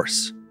a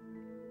divorce.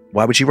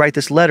 Why would she write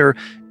this letter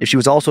if she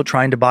was also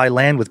trying to buy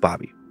land with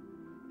Bobby?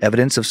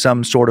 Evidence of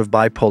some sort of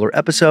bipolar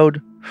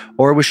episode?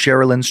 Or was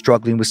Sherilyn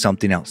struggling with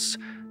something else?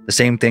 The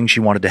same thing she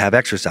wanted to have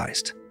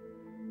exorcised.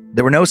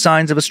 There were no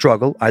signs of a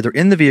struggle, either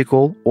in the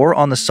vehicle or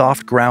on the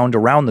soft ground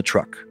around the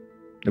truck.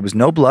 There was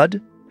no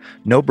blood,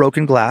 no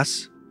broken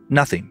glass,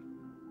 nothing.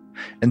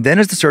 And then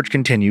as the search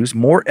continues,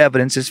 more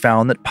evidence is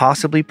found that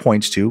possibly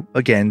points to,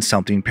 again,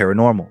 something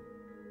paranormal.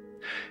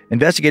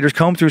 Investigators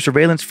combed through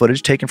surveillance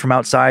footage taken from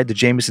outside the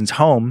Jamisons'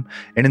 home,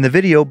 and in the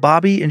video,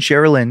 Bobby and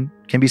Sherilyn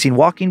can be seen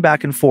walking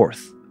back and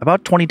forth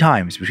about 20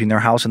 times between their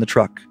house and the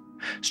truck,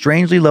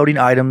 strangely loading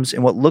items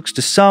in what looks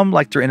to some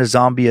like they're in a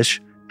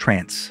zombie-ish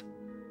trance.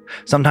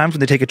 Sometimes when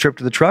they take a trip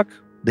to the truck,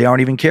 they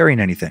aren't even carrying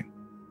anything.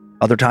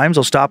 Other times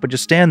they'll stop and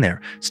just stand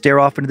there, stare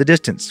off into the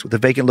distance with a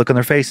vacant look on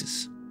their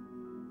faces.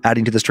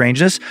 Adding to the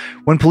strangeness,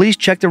 when police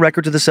check the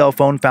records of the cell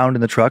phone found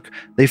in the truck,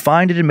 they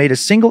find it had made a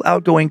single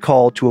outgoing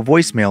call to a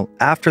voicemail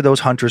after those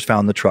hunters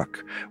found the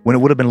truck, when it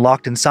would have been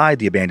locked inside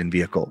the abandoned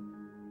vehicle.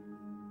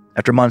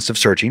 After months of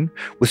searching,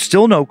 with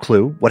still no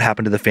clue what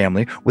happened to the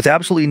family, with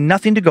absolutely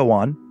nothing to go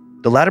on,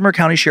 the Latimer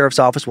County Sheriff's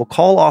Office will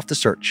call off the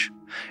search,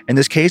 and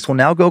this case will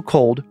now go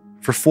cold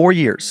for 4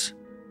 years,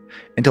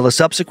 until a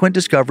subsequent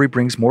discovery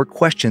brings more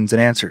questions than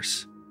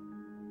answers.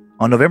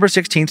 On November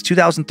 16,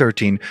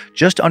 2013,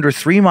 just under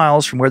 3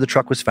 miles from where the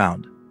truck was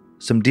found,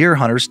 some deer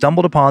hunters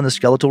stumbled upon the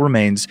skeletal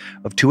remains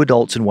of 2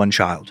 adults and 1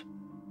 child.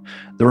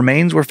 The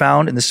remains were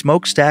found in the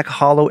Smokestack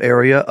Hollow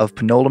area of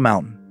Panola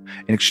Mountain,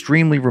 an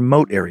extremely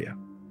remote area.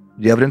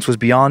 The evidence was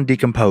beyond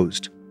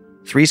decomposed.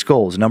 3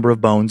 skulls, a number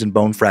of bones and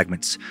bone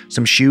fragments,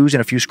 some shoes,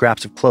 and a few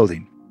scraps of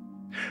clothing.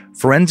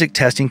 Forensic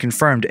testing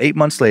confirmed 8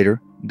 months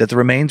later that the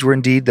remains were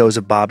indeed those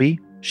of Bobby,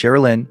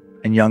 Sherilyn,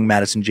 and young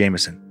Madison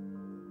Jamison.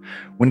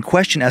 When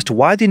questioned as to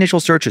why the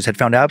initial searches had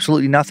found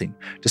absolutely nothing,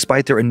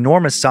 despite their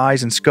enormous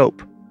size and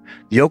scope,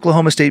 the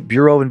Oklahoma State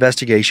Bureau of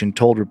Investigation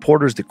told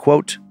reporters that,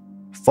 quote,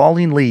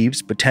 falling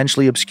leaves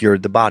potentially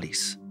obscured the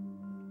bodies.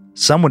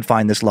 Some would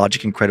find this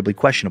logic incredibly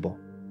questionable.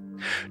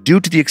 Due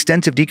to the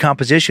extensive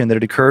decomposition that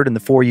had occurred in the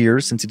 4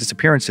 years since the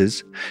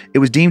disappearances, it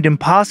was deemed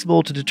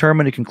impossible to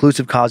determine a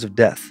conclusive cause of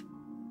death,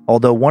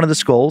 although one of the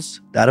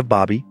skulls, that of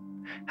Bobby,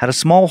 had a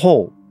small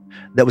hole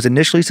that was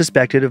initially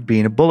suspected of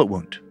being a bullet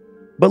wound,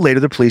 but later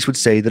the police would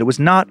say that it was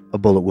not a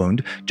bullet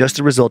wound, just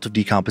the result of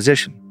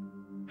decomposition.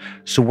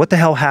 So what the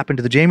hell happened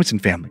to the Jamison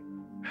family?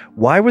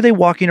 Why were they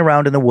walking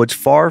around in the woods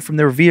far from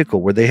their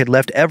vehicle where they had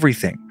left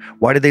everything?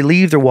 Why did they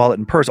leave their wallet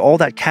and purse, all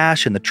that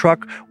cash in the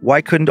truck?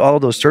 Why couldn't all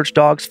of those search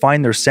dogs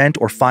find their scent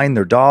or find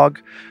their dog,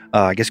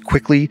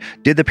 quickly?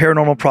 Did the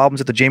paranormal problems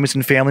that the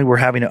Jamison family were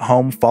having at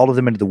home follow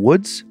them into the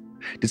woods?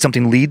 Did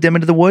something lead them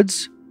into the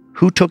woods?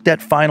 Who took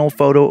that final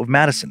photo of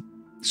Madison?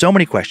 So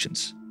many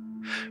questions.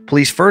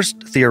 Police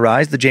first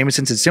theorized the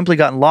Jamisons had simply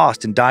gotten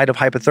lost and died of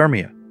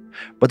hypothermia.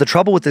 But the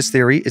trouble with this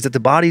theory is that the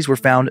bodies were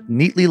found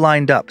neatly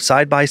lined up,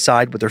 side by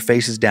side with their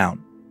faces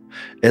down.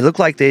 It looked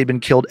like they had been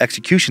killed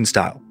execution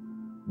style.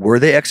 Were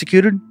they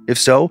executed? If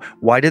so,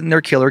 why didn't their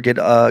killer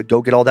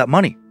go get all that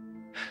money?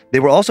 They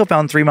were also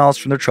found 3 miles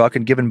from their truck,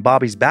 and given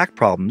Bobby's back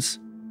problems,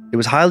 it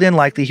was highly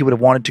unlikely he would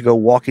have wanted to go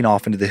walking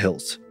off into the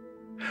hills.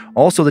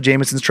 Also, the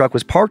Jamisons' truck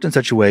was parked in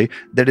such a way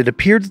that it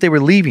appeared that they were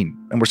leaving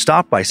and were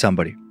stopped by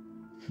somebody.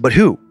 But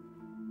who?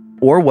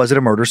 Or was it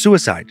a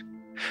murder-suicide?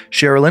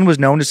 Sherilyn was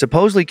known to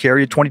supposedly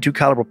carry a .22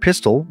 caliber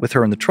pistol with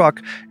her in the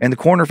truck, and the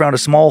coroner found a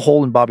small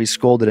hole in Bobby's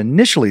skull that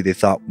initially they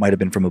thought might have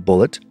been from a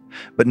bullet,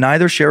 but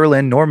neither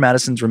Sherilyn nor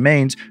Madison's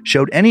remains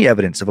showed any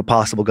evidence of a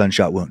possible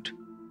gunshot wound.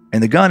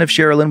 And the gun, if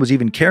Sherilyn was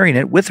even carrying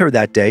it with her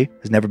that day,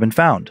 has never been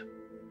found.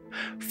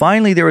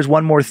 Finally, there is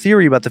one more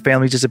theory about the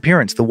family's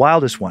disappearance, the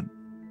wildest one.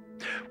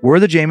 Were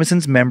the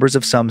Jamesons members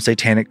of some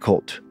satanic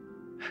cult?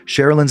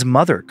 Sherilyn's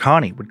mother,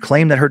 Connie, would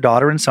claim that her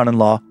daughter and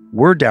son-in-law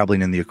were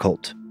dabbling in the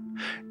occult.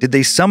 Did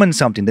they summon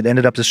something that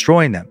ended up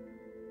destroying them?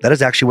 That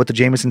is actually what the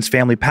Jamesons'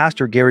 family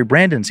pastor, Gary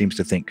Brandon, seems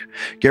to think.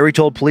 Gary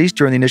told police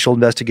during the initial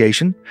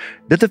investigation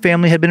that the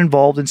family had been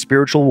involved in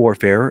spiritual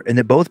warfare and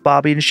that both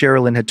Bobby and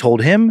Sherilyn had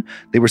told him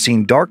they were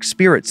seeing dark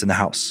spirits in the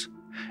house.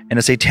 And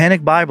a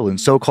satanic Bible and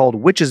so-called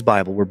witch's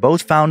Bible were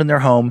both found in their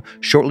home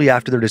shortly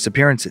after their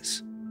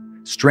disappearances.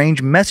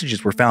 Strange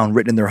messages were found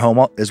written in their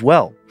home as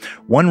well.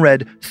 One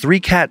read, 3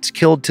 cats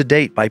killed to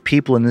date by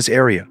people in this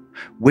area.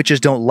 Witches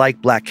don't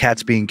like black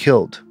cats being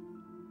killed.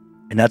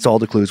 And that's all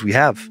the clues we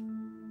have.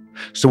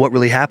 So what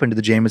really happened to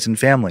the Jameson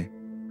family?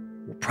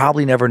 We'll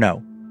probably never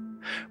know.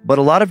 But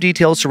a lot of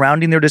details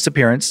surrounding their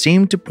disappearance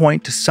seem to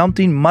point to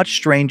something much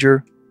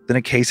stranger than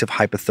a case of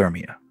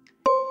hypothermia.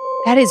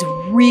 That is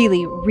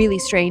really, really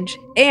strange.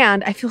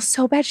 And I feel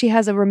so bad she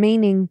has a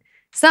remaining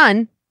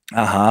son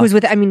who's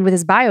with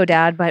his bio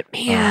dad, but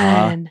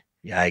man.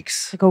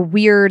 Yikes. Like a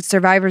weird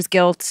survivor's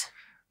guilt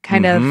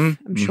kind of,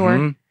 I'm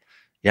sure.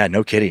 Yeah,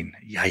 no kidding.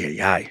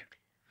 Yay.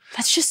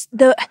 That's just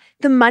the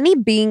money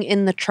being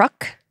in the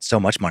truck. So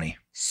much money.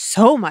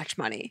 So much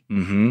money.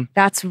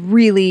 That's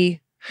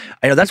really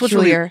I know that's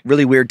peculiar. what's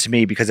really weird to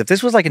me, because if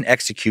this was like an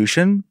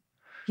execution,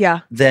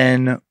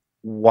 then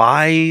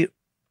why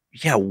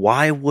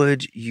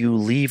would you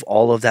leave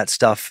all of that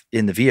stuff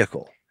in the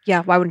vehicle?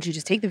 Yeah, why wouldn't you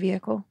just take the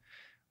vehicle?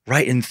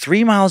 Right, and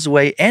 3 miles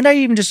away. And I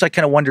even just like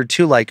kind of wondered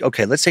too, like,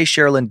 okay, let's say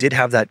Sherilyn did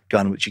have that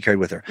gun which she carried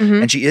with her,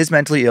 and she is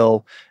mentally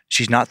ill.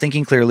 She's not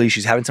thinking clearly.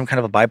 She's having some kind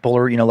of a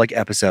bipolar, like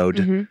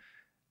episode.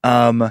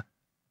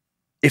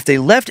 If they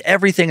left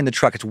everything in the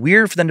truck, it's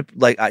weird for them to,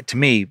 like, to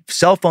me,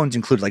 cell phones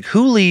included. Like,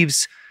 who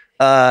leaves,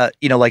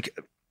 like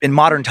in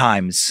modern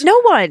times? No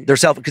one. Their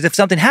cell phone, because if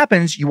something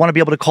happens, you want to be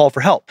able to call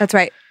for help. That's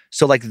right.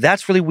 So like,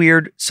 that's really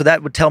weird. So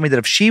that would tell me that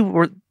if she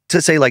were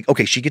to say like,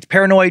 okay, she gets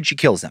paranoid, she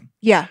kills them.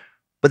 Yeah.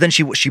 But then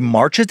she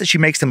marches, that she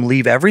makes them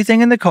leave everything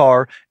in the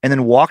car and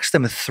then walks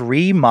them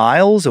 3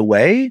 miles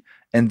away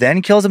and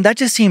then kills them. That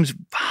just seems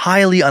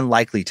highly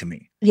unlikely to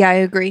me. Yeah, I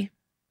agree.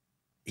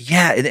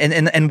 Yeah,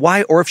 and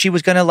why? Or if she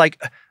was gonna,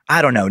 like,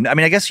 I don't know. I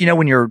mean, I guess,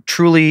 when you're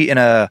truly in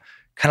a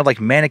kind of like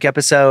manic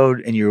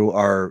episode and you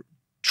are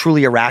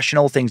truly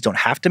irrational, things don't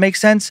have to make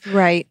sense.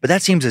 Right. But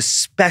that seems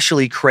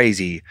especially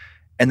crazy.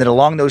 And that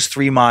along those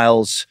 3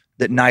 miles,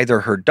 that neither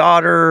her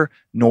daughter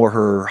nor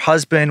her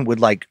husband would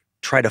like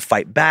try to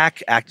fight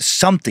back, act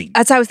something.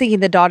 That's how I was thinking.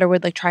 The daughter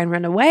would like try and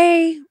run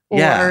away.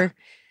 Or,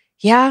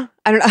 yeah.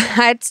 I don't know. I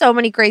had so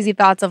many crazy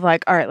thoughts of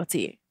like, all right, let's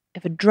see.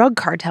 If a drug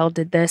cartel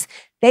did this,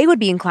 they would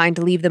be inclined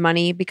to leave the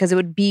money because it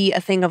would be a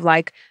thing of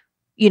like,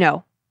 we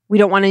don't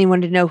want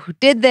anyone to know who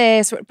did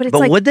this. But it's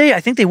like, would they?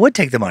 I think they would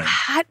take the money.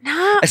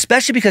 No.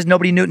 Especially because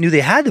nobody knew they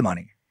had the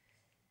money.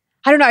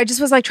 I don't know. I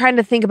just was like trying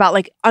to think about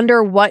like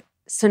under what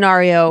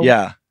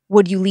scenario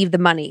would you leave the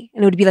money?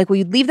 And it would be like, well,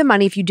 you'd leave the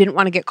money if you didn't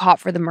want to get caught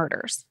for the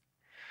murders.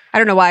 I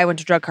don't know why I went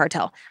to drug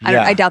cartel.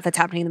 I doubt that's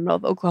happening in the middle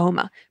of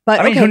Oklahoma. But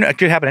I mean, it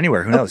could happen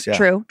anywhere. Who knows? Yeah.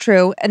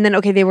 True. And then,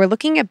 they were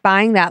looking at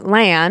buying that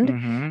land.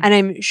 And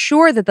I'm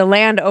sure that the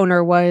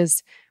landowner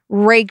was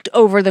raked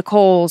over the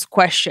coals,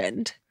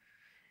 questioned.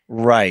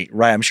 Right.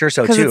 I'm sure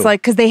so too. Because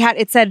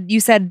it's like, you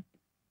said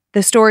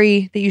the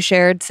story that you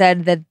shared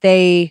said that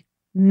they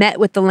met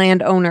with the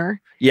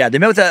landowner. Yeah, they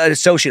met with an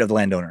associate of the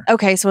landowner.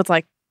 Okay, so it's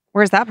like,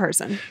 where's that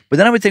person? But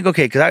then I would think,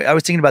 okay, because I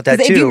was thinking about that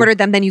too. If you murdered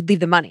them, then you'd leave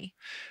the money.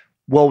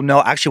 Well,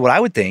 no, actually what I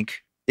would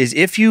think is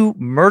if you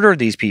murdered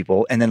these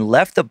people and then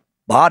left the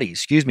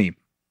bodies,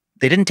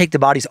 they didn't take the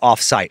bodies off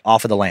site,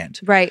 off of the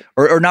land. Right.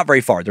 Or not very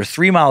far. They're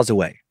 3 miles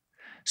away.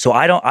 So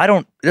it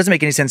doesn't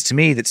make any sense to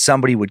me that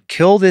somebody would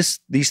kill these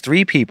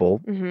 3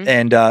 people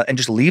and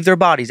just leave their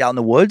bodies out in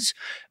the woods,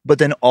 but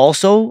then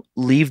also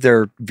leave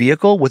their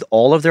vehicle with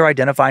all of their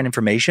identifying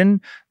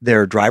information,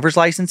 their driver's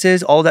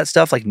licenses, all of that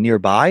stuff like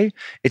nearby.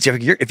 It's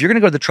if you're going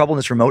to go to the trouble in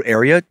this remote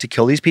area to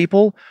kill these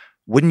people,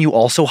 wouldn't you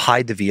also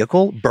hide the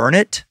vehicle, burn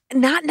it?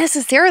 Not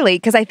necessarily,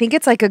 because I think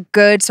it's like a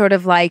good sort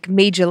of like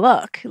made you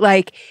look.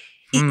 Like,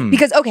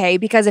 because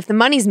if the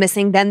money's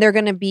missing, then they're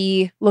going to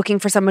be looking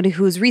for somebody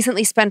who's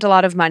recently spent a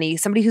lot of money,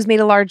 somebody who's made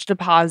a large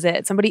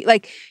deposit, somebody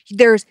like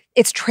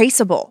it's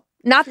traceable.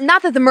 Not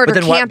that the murder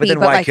can't be, but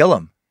why like, kill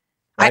him?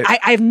 I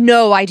have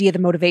no idea the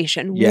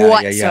motivation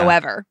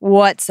whatsoever.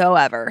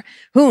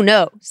 Who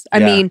knows? I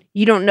mean,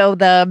 you don't know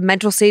the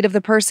mental state of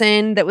the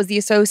person that was the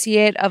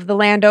associate of the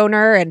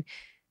landowner, and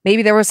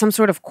maybe there was some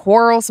sort of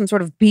quarrel, some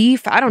sort of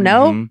beef. I don't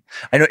know.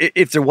 I know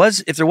if there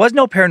was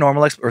no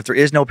paranormal or if there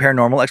is no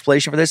paranormal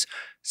explanation for this,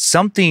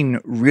 something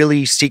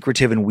really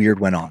secretive and weird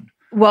went on.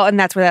 Well, and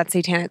that's where that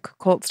satanic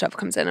cult stuff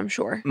comes in, I'm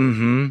sure.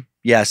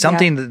 Yeah,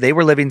 something that they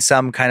were living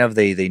some kind of,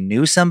 they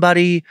knew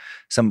somebody,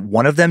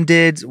 one of them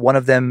did, one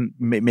of them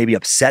maybe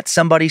upset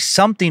somebody.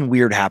 Something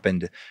weird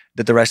happened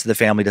that the rest of the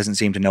family doesn't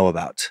seem to know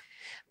about.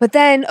 But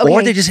then, okay.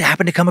 Or they just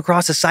happened to come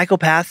across a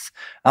psychopath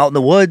out in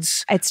the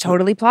woods. It's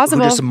totally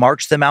plausible. Who just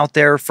marched them out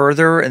there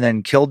further and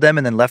then killed them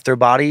and then left their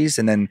bodies,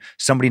 and then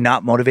somebody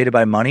not motivated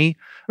by money.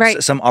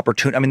 Right. Some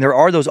I mean, there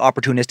are those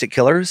opportunistic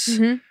killers,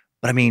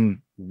 but I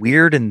mean,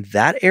 weird in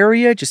that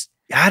area. Just,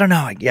 I don't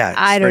know. Yeah,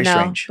 it's very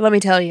strange. Let me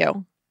tell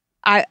you,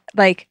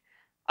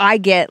 I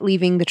get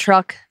leaving the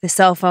truck, the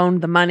cell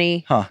phone, the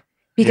money,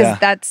 because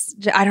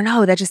I don't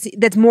know.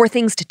 That's more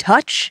things to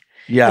touch.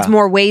 Yeah. It's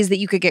more ways that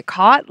you could get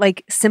caught.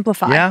 Like,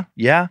 simplify.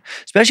 Yeah.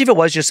 Especially if it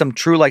was just some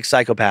true like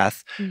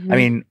psychopath. I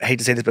mean, I hate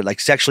to say this, but like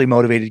sexually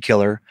motivated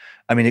killer.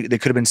 I mean, there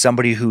could have been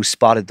somebody who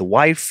spotted the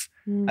wife.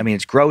 I mean,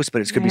 it's gross,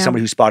 but it could be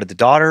somebody who spotted the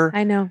daughter.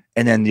 I know.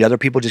 And then the other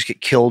people just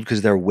get killed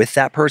because they're with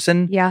that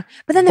person. Yeah.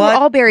 But then they were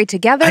all buried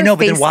together. I know,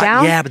 but face then why?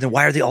 down. Yeah, but then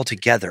why are they all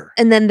together?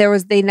 And then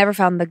they never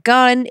found the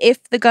gun,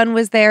 if the gun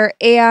was there,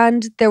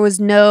 and there was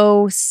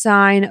no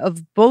sign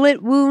of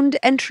bullet wound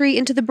entry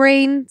into the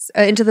brains,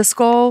 into the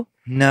skull.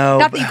 No.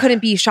 Not that you couldn't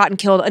be shot and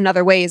killed in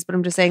other ways, but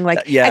I'm just saying,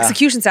 like,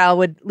 execution style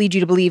would lead you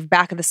to believe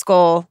back of the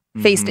skull,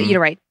 face,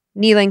 right,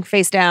 kneeling,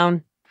 face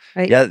down.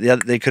 Right? Yeah,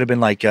 they could have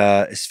been like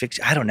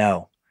asphyxiated. I don't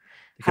know.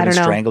 They could have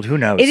been strangled. Who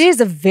knows? It is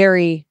a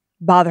very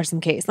bothersome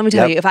case. Let me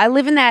tell you, if I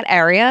live in that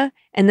area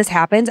and this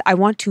happens, I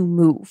want to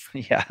move.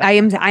 Yeah. I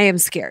am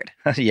scared.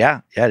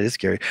 Yeah, it is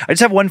scary. I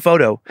just have one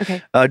photo.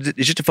 Okay.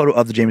 It's just a photo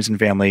of the Jameson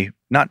family.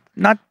 Not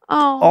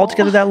all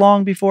together that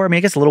long before. I mean,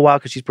 I guess a little while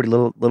because she's pretty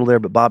little there,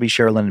 but Bobby,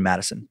 Sherilyn, and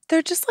Madison.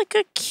 They're just like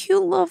a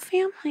cute little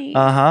family.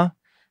 Uh-huh.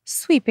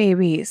 Sweet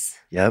babies.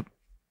 Yep.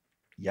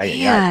 Yeah.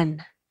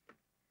 Man.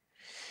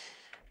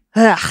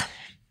 Ugh.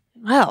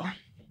 Well,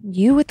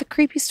 you with the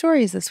creepy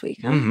stories this week.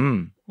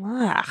 Huh?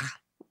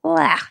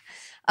 Ugh.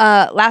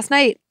 Last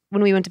night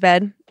when we went to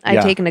bed, I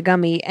had taken a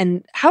gummy.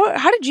 And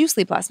how did you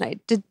sleep last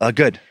night?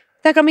 Good.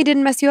 That gummy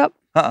didn't mess you up?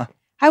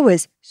 I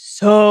was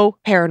so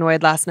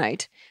paranoid last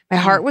night. My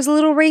heart was a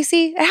little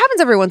racy. It happens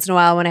every once in a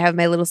while when I have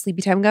my little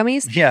sleepy time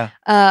gummies. Yeah.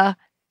 And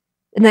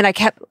then I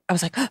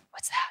was like, oh,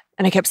 what's that?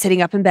 And I kept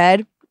sitting up in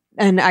bed.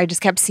 And I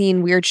just kept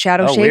seeing weird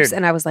shadow shapes. Weird.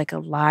 And I was like,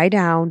 lie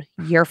down.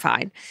 You're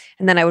fine.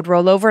 And then I would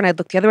roll over and I'd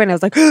look the other way and I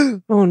was like,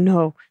 oh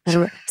no.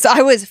 So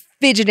I was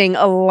fidgeting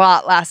a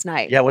lot last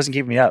night. Yeah, it wasn't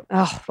keeping me up.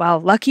 Oh, well,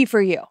 lucky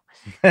for you.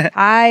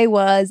 I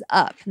was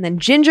up. And then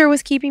Ginger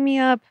was keeping me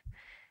up.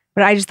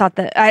 But I just thought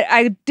that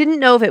I didn't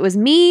know if it was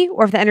me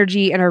or if the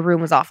energy in our room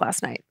was off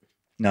last night.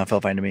 No, it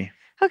felt fine to me.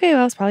 Okay,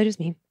 well, it's probably just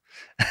me.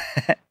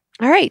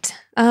 All right.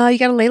 You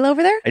got a Layla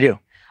over there? I do.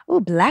 Oh,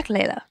 Black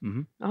Layla.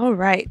 All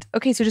right.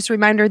 Okay, so just a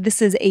reminder,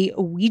 this is a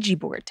Ouija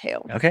board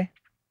tale. Okay.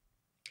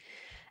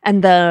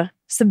 And the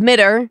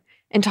submitter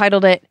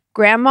entitled it,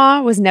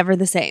 Grandma Was Never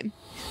the Same.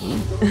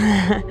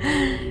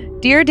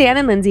 Dear Dan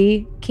and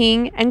Lindsay,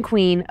 King and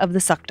Queen of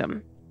the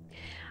Suckdom.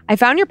 I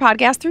found your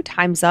podcast through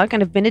Timesuck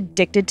and have been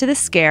addicted to the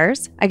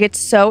scares. I get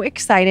so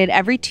excited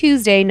every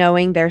Tuesday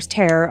knowing there's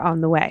terror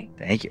on the way.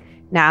 Thank you.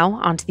 Now,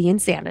 on to the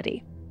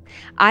insanity.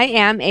 I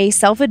am a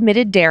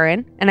self-admitted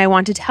Darren, and I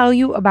want to tell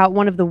you about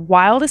one of the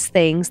wildest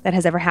things that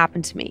has ever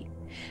happened to me.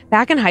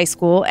 Back in high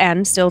school,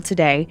 and still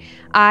today,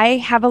 I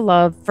have a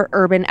love for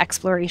urban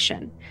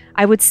exploration.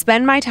 I would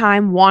spend my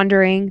time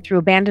wandering through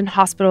abandoned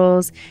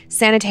hospitals,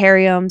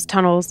 sanitariums,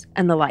 tunnels,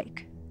 and the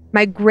like.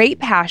 My great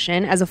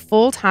passion as a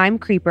full-time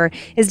creeper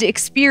is to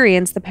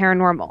experience the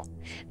paranormal.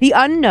 The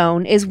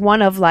unknown is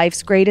one of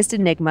life's greatest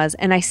enigmas,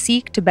 and I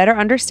seek to better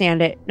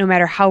understand it, no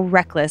matter how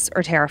reckless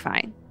or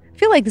terrifying. I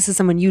feel like this is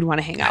someone you'd want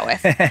to hang out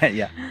with.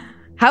 Yeah.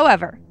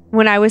 However,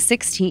 when I was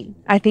 16,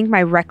 I think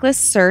my reckless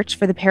search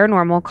for the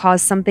paranormal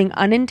caused something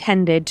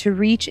unintended to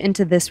reach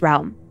into this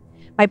realm.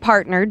 My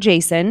partner,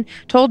 Jason,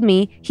 told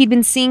me he'd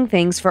been seeing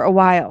things for a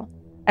while.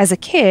 As a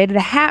kid,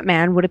 the Hat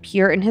Man would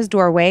appear in his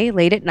doorway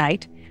late at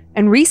night,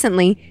 and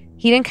recently,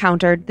 he'd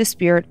encountered the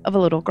spirit of a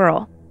little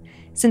girl.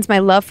 Since my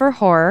love for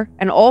horror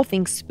and all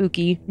things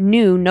spooky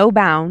knew no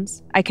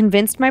bounds, I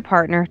convinced my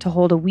partner to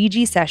hold a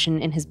Ouija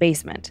session in his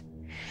basement.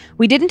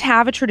 We didn't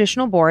have a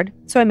traditional board,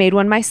 so I made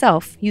one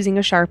myself using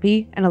a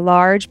Sharpie and a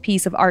large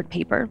piece of art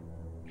paper.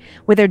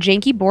 With our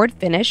janky board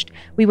finished,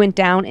 we went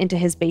down into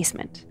his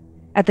basement.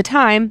 At the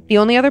time, the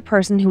only other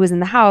person who was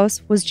in the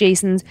house was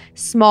Jason's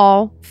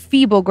small,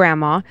 feeble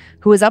grandma,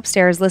 who was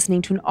upstairs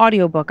listening to an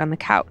audiobook on the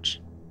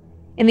couch.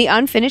 In the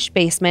unfinished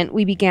basement,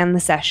 we began the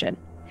session.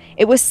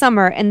 It was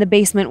summer and the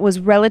basement was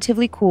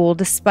relatively cool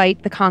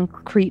despite the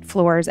concrete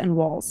floors and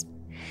walls.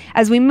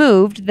 As we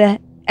moved the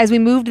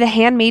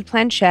handmade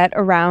planchette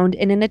around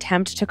in an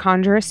attempt to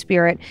conjure a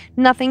spirit,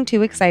 nothing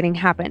too exciting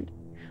happened.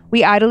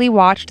 We idly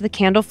watched the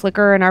candle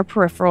flicker in our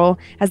peripheral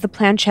as the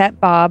planchette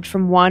bobbed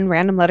from one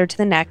random letter to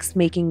the next,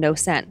 making no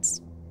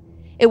sense.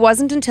 It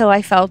wasn't until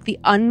I felt the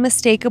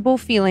unmistakable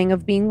feeling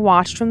of being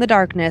watched from the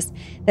darkness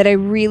that I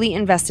really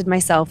invested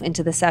myself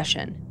into the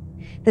session.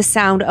 The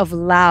sound of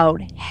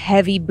loud,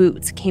 heavy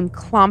boots came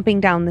clomping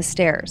down the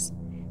stairs.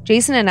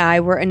 Jason and I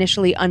were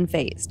initially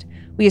unfazed.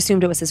 We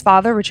assumed it was his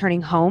father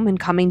returning home and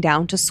coming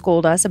down to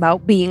scold us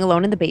about being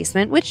alone in the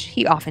basement, which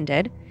he often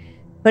did.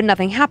 But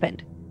nothing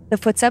happened. The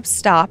footsteps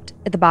stopped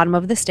at the bottom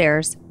of the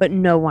stairs, but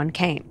no one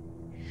came.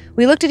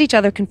 We looked at each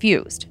other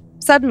confused.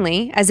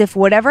 Suddenly, as if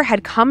whatever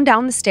had come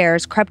down the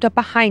stairs crept up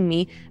behind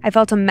me, I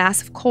felt a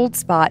massive cold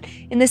spot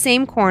in the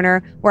same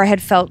corner where I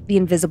had felt the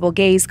invisible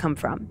gaze come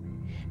from.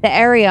 The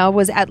area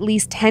was at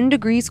least 10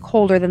 degrees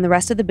colder than the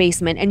rest of the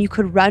basement, and you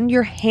could run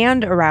your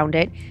hand around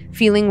it,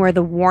 feeling where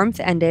the warmth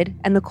ended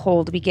and the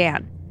cold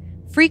began.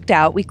 Freaked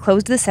out, we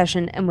closed the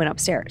session and went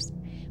upstairs.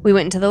 We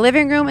went into the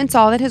living room and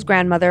saw that his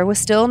grandmother was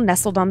still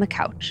nestled on the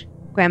couch.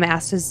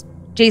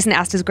 Jason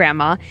asked his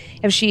grandma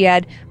if she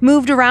had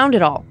moved around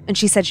at all, and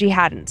she said she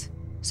hadn't.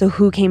 So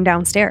who came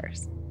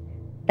downstairs?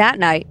 That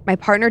night, my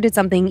partner did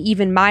something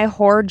even my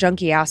horror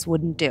junkie ass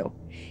wouldn't do.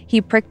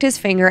 He pricked his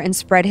finger and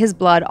spread his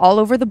blood all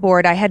over the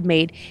board I had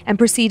made and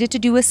proceeded to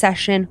do a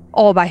session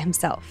all by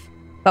himself.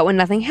 But when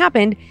nothing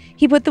happened,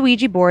 he put the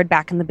Ouija board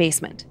back in the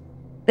basement.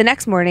 The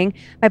next morning,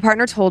 my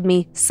partner told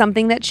me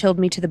something that chilled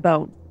me to the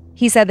bone.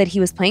 He said that he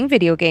was playing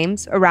video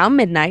games around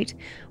midnight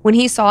when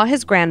he saw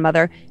his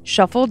grandmother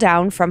shuffle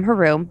down from her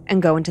room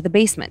and go into the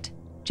basement.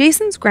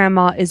 Jason's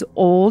grandma is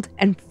old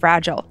and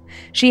fragile.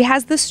 She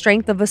has the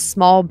strength of a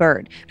small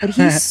bird, but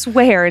he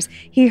swears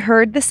he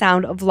heard the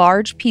sound of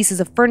large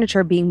pieces of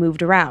furniture being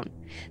moved around.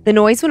 The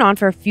noise went on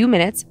for a few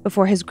minutes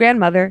before his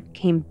grandmother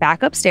came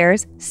back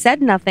upstairs,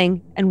 said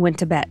nothing, and went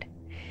to bed.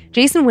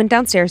 Jason went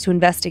downstairs to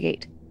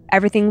investigate.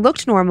 Everything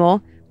looked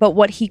normal, but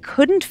what he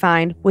couldn't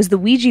find was the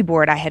Ouija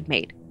board I had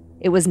made.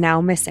 It was now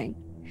missing.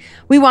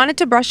 We wanted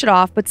to brush it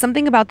off, but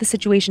something about the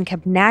situation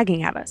kept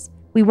nagging at us.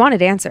 We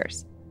wanted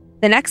answers.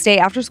 The next day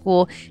after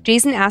school,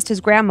 Jason asked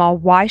his grandma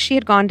why she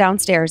had gone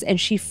downstairs,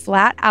 and she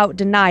flat out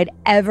denied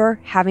ever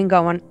having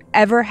gone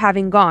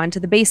to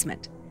the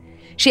basement.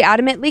 She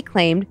adamantly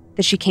claimed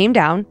that she came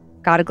down,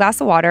 got a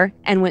glass of water,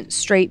 and went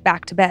straight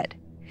back to bed.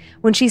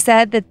 When she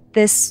said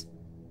this,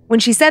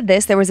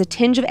 there was a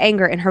tinge of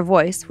anger in her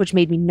voice, which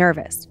made me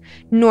nervous.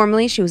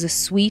 Normally, she was a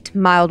sweet,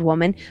 mild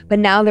woman, but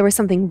now there was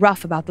something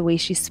rough about the way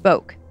she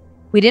spoke.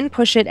 We didn't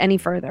push it any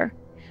further.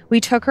 We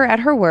took her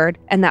at her word,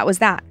 and that was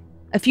that.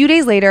 A few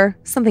days later,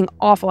 something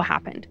awful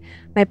happened.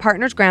 My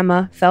partner's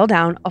grandma fell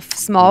down a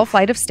small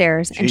flight of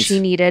stairs, and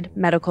she needed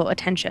medical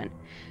attention.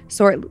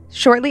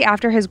 Shortly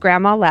after his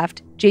grandma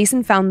left,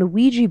 Jason found the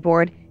Ouija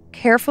board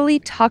carefully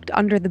tucked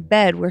under the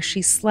bed where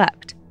she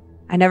slept.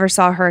 I never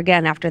saw her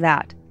again after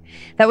that.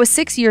 That was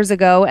 6 years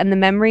ago, and the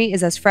memory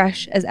is as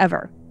fresh as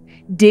ever.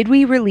 Did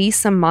we release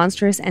some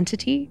monstrous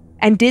entity?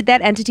 And did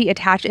that entity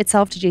attach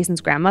itself to Jason's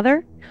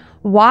grandmother?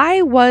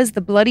 Why was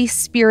the bloody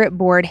spirit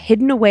board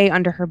hidden away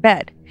under her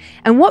bed?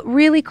 And what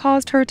really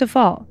caused her to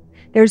fall?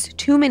 There's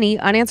too many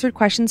unanswered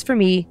questions for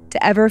me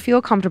to ever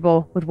feel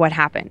comfortable with what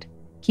happened.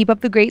 Keep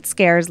up the great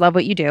scares, love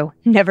what you do,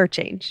 never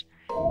change.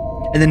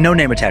 And then no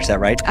name attached to that,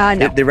 right?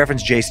 No. They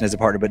reference Jason as a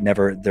partner, but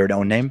never their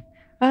own name?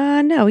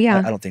 No, yeah.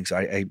 I don't think so.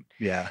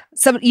 Yeah.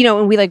 Some,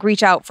 when we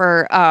reach out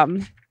for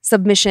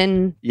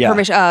submission,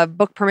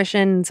 book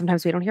permission,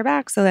 sometimes we don't hear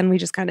back. So then we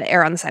just kind of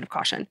err on the side of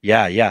caution.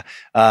 Yeah.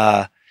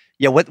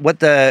 What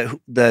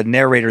the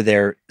narrator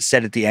there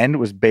said at the end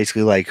was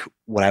basically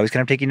what I was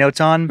kind of taking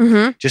notes on.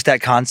 Mm-hmm. Just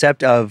that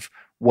concept of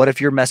what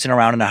if you're messing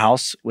around in a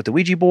house with a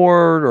Ouija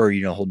board or,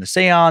 holding a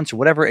seance or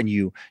whatever, and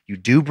you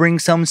do bring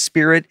some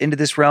spirit into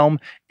this realm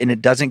and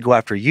it doesn't go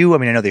after you. I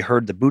mean, I know they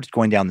heard the boots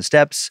going down the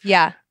steps.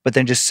 Yeah. But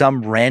then just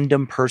some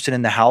random person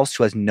in the house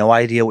who has no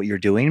idea what you're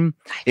doing,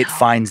 it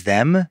finds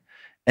them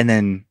and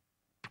then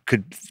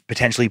could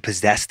potentially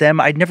possess them.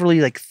 I'd never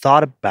really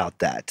thought about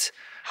that.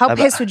 How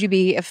pissed would you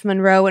be if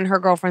Monroe and her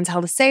girlfriends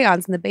held a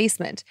seance in the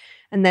basement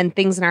and then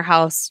things in our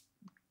house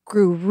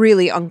grew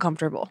really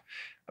uncomfortable?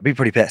 I'd be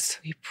pretty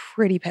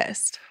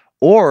pissed.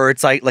 Or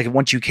it's like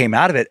once you came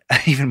out of it,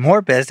 even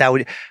more pissed. How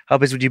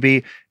pissed would you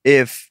be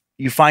if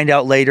you find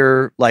out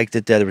later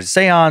that there was a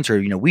seance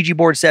or Ouija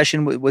board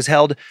session was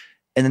held,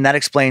 and then that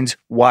explains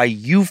why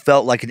you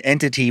felt like an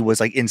entity was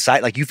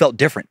inside, you felt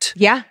different.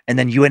 Yeah. And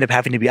then you end up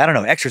having to be,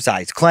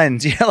 exercise,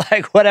 cleanse,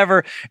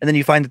 whatever. And then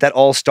you find that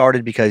all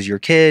started because your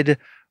kid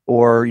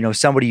or,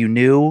 somebody you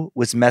knew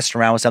was messing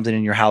around with something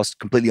in your house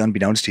completely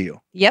unbeknownst to you.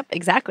 Yep,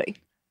 exactly.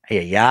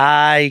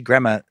 Hey,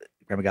 grandma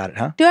got it,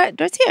 huh? Do I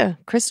see a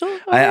crystal?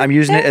 I'm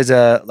using it as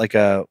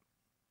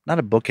not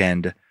a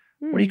bookend.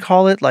 What do you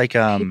call it?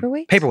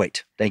 Paperweight?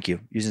 Paperweight. Thank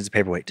you. Using it as a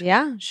paperweight.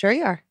 Yeah, sure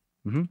you are.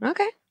 Mm-hmm.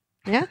 Okay.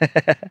 Yeah.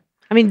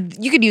 I mean,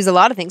 you could use a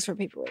lot of things for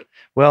paperweight.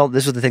 Well,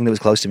 this was the thing that was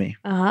close to me.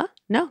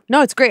 No,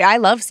 it's great. I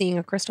love seeing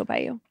a crystal by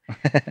you.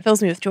 It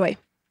fills me with joy.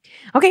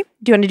 Okay.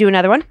 Do you want to do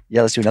another one?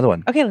 Yeah, let's do another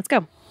one. Okay, let's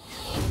go.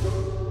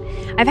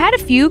 I've had a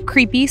few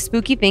creepy,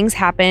 spooky things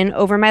happen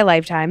over my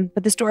lifetime,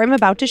 but the story I'm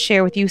about to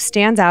share with you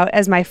stands out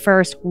as my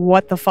first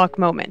what the fuck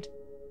moment.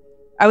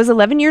 I was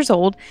 11 years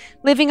old,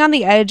 living on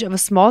the edge of a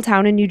small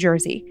town in New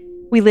Jersey.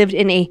 We lived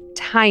in a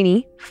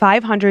tiny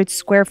 500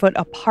 square foot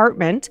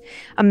apartment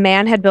a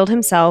man had built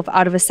himself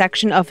out of a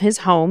section of his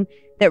home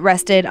that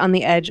rested on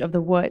the edge of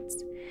the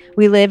woods.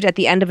 We lived at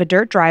the end of a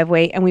dirt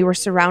driveway and we were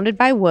surrounded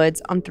by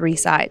woods on 3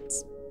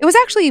 sides. It was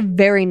actually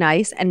very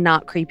nice and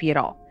not creepy at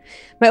all.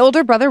 My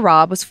older brother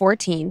Rob was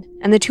 14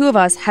 and the two of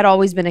us had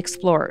always been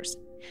explorers.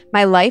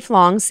 My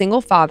lifelong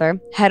single father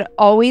had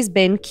always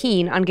been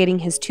keen on getting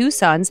his 2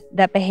 sons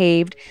that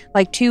behaved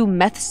like 2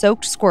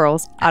 meth-soaked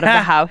squirrels out of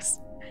the house.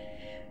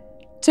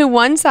 To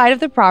one side of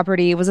the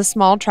property was a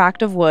small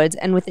tract of woods,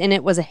 and within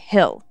it was a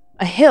hill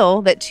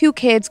that 2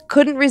 kids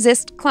couldn't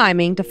resist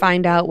climbing to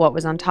find out what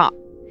was on top.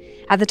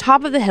 At the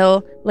top of the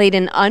hill laid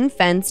an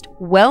unfenced,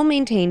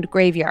 well-maintained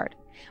graveyard.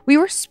 We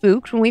were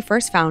spooked when we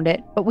first found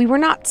it, but we were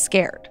not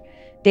scared.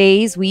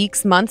 Days,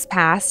 weeks, months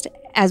passed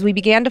as I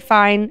began to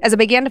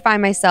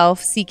find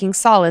myself seeking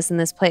solace in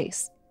this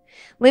place.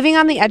 Living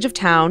on the edge of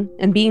town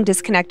and being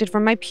disconnected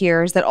from my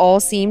peers that all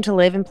seemed to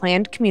live in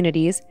planned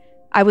communities,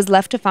 I was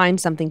left to find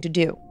something to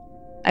do.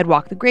 I'd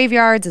walk the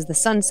graveyards as the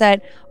sun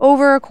set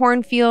over a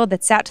cornfield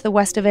that sat to the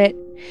west of it.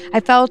 I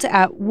felt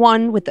at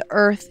one with the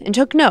earth and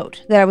took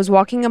note that I was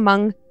walking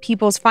among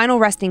people's final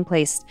resting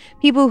place,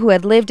 people who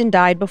had lived and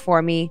died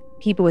before me,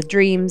 people with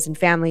dreams and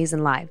families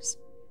and lives.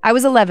 I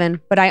was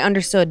 11, but I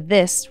understood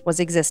this was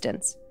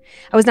existence.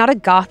 I was not a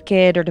goth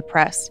kid or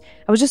depressed.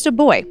 I was just a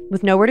boy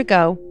with nowhere to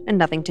go and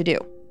nothing to do.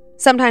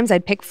 Sometimes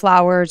I'd pick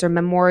flowers or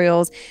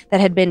memorials that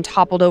had been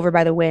toppled over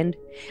by the wind.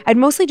 I'd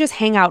mostly just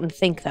hang out and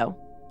think, though.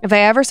 If I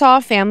ever saw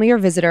a family or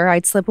visitor,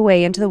 I'd slip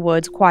away into the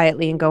woods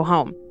quietly and go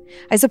home.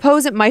 I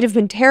suppose it might have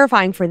been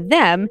terrifying for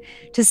them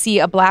to see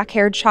a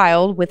black-haired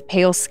child with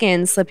pale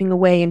skin slipping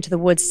away into the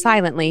woods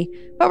silently,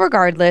 but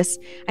regardless,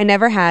 I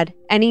never had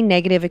any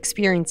negative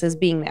experiences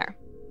being there.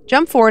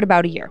 Jump forward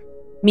about a year.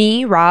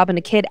 Me, Rob, and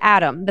a kid,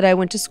 Adam, that I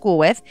went to school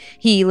with,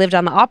 he lived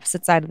on the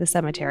opposite side of the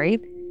cemetery,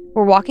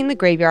 were walking the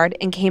graveyard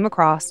and came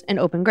across an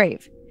open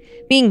grave.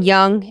 Being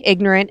young,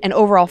 ignorant, and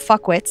overall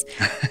fuckwits,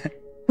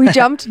 we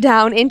jumped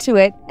down into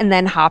it and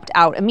then hopped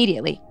out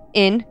immediately.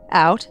 In,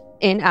 out,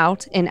 in,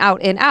 out, in,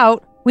 out, in,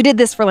 out. We did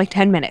this for like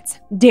 10 minutes,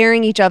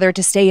 daring each other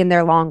to stay in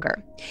there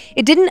longer.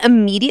 It didn't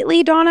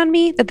immediately dawn on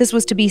me that this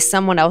was to be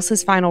someone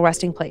else's final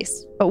resting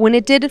place, but when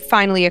it did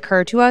finally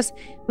occur to us,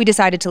 we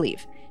decided to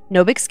leave.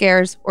 No big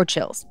scares or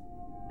chills.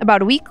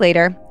 About a week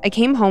later, I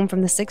came home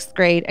from the 6th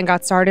grade and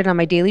got started on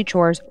my daily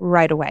chores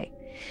right away.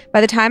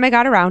 By the time I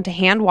got around to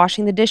hand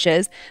washing the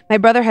dishes, my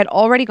brother had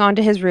already gone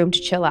to his room to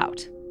chill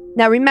out.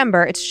 Now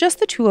remember, it's just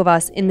the 2 of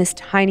us in this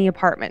tiny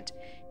apartment.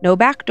 No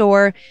back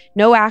door,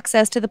 no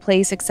access to the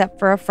place except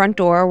for a front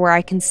door where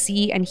I can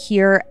see and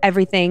hear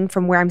everything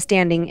from where I'm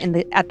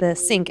standing at the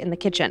sink in the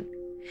kitchen.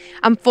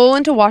 I'm full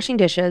into washing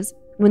dishes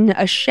when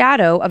a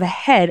shadow of a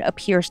head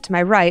appears to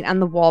my right on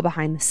the wall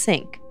behind the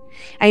sink.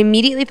 I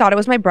immediately thought it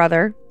was my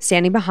brother,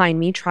 standing behind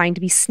me, trying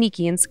to be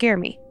sneaky and scare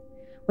me.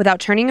 Without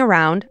turning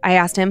around, I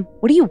asked him,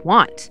 "What do you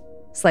want?"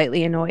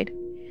 Slightly annoyed.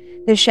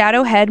 The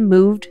shadow head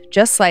moved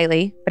just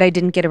slightly, but I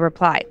didn't get a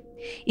reply.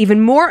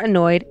 Even more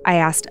annoyed, I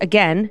asked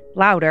again,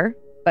 louder,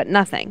 but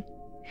nothing.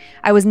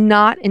 I was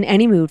not in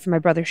any mood for my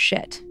brother's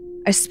shit.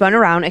 I spun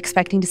around,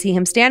 expecting to see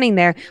him standing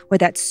there with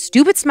that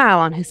stupid smile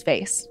on his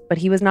face, but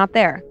he was not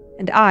there,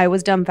 and I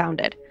was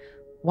dumbfounded.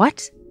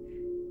 What?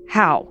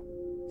 How?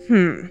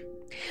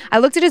 I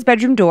looked at his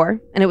bedroom door,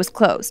 and it was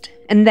closed.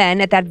 And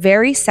then, at that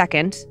very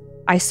second,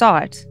 I saw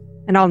it,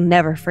 and I'll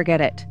never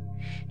forget it.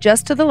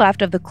 Just to the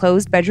left of the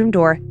closed bedroom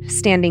door,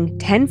 standing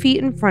 10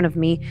 feet in front of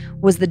me,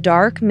 was the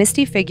dark,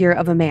 misty figure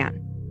of a man.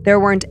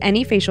 There weren't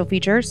any facial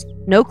features,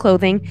 no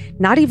clothing,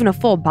 not even a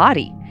full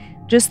body,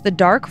 just the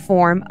dark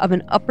form of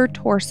an upper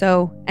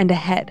torso and a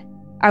head.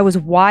 I was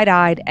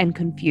wide-eyed and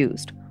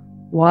confused.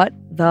 What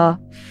the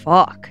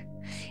fuck?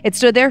 It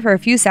stood there for a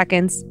few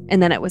seconds,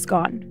 and then it was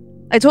gone.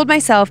 I told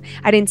myself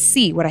I didn't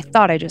see what I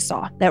thought I just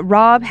saw, that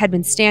Rob had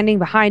been standing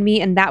behind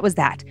me, and that was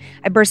that.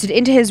 I bursted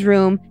into his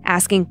room,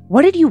 asking,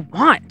 "What did you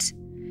want?"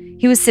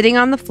 He was sitting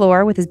on the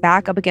floor with his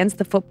back up against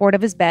the footboard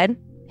of his bed.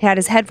 He had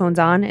his headphones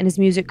on and his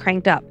music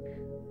cranked up.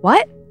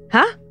 "What?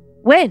 Huh?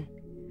 When?"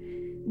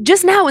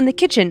 "Just now in the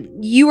kitchen.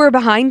 You were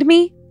behind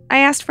me?" I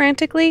asked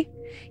frantically.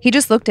 He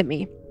just looked at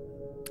me.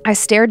 I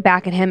stared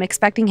back at him,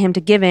 expecting him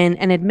to give in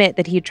and admit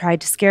that he had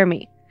tried to scare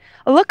me.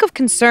 A look of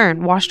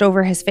concern washed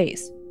over his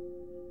face.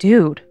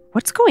 "Dude,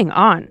 what's going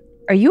on?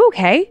 Are you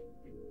okay?"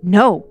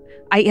 "No,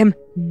 I am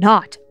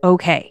not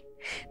okay."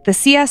 The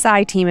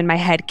CSI team in my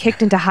head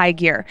kicked into high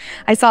gear.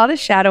 I saw the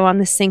shadow on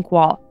the sink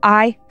wall.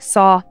 I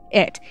saw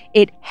it.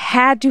 It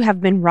had to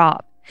have been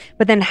Rob.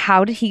 But then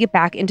how did he get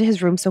back into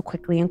his room so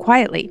quickly and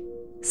quietly?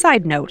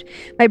 Side note,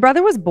 my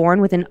brother was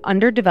born with an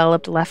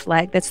underdeveloped left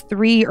leg that's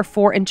 3 or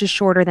 4 inches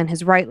shorter than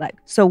his right leg.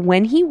 So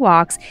when he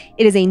walks,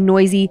 it is a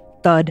noisy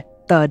thud,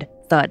 thud,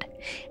 thud.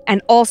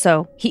 And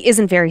also, he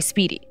isn't very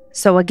speedy.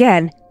 So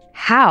again,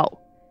 how?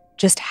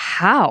 Just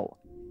how?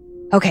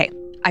 Okay,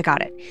 I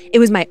got it. It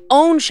was my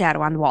own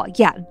shadow on the wall.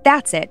 Yeah,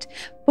 that's it.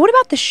 But what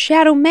about the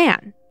shadow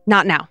man?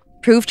 Not now.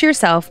 Prove to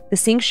yourself the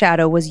sink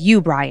shadow was you,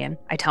 Brian,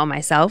 I tell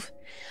myself.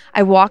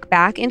 I walk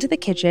back into the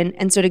kitchen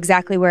and stood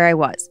exactly where I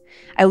was.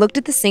 I looked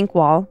at the sink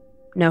wall.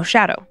 No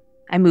shadow.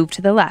 I moved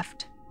to the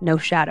left. No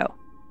shadow.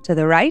 To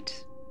the right.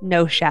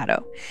 No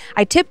shadow.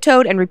 I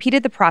tiptoed and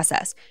repeated the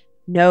process.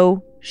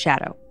 No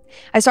shadow.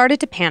 I started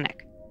to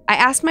panic. I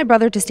asked my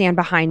brother to stand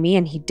behind me,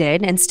 and he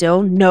did, and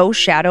still no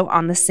shadow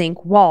on the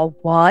sink wall.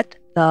 What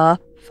the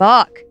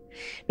fuck?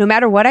 No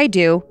matter what I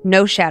do,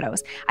 no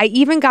shadows. I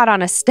even got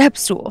on a step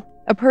stool.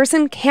 A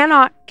person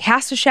cannot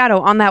cast a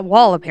shadow on that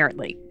wall,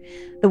 apparently.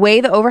 The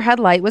way the overhead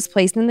light was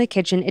placed in the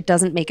kitchen, it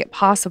doesn't make it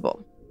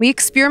possible. We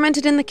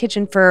experimented in the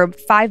kitchen for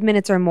 5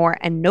 minutes or more,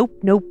 and nope.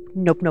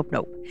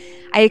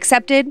 I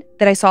accepted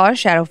that I saw a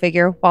shadow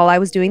figure while I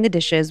was doing the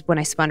dishes when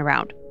I spun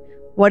around.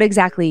 What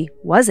exactly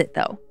was it,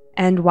 though?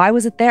 And why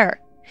was it there?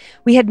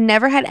 We had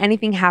never had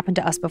anything happen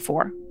to us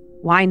before.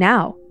 Why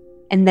now?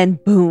 And then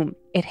boom,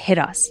 it hit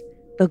us.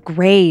 The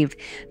grave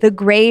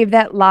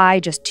that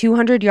lay just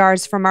 200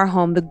 yards from our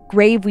home, the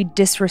grave we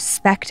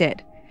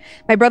disrespected.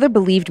 My brother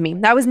believed me.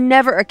 I was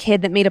never a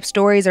kid that made up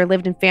stories or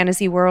lived in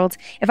fantasy worlds.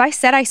 If I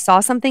said I saw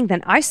something,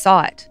 then I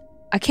saw it.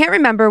 I can't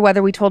remember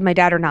whether we told my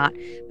dad or not,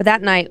 but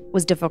that night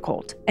was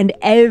difficult, and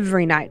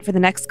every night for the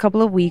next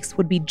couple of weeks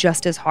would be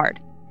just as hard.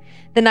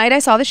 The night I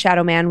saw the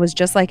shadow man was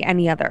just like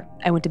any other.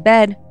 I went to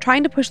bed,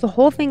 trying to push the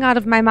whole thing out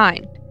of my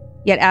mind.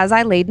 Yet as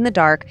I laid in the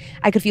dark,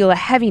 I could feel a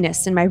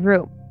heaviness in my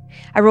room.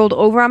 I rolled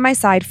over on my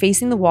side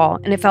facing the wall,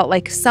 and it felt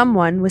like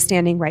someone was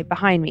standing right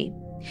behind me.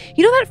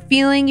 You know that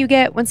feeling you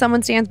get when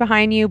someone stands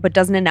behind you but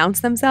doesn't announce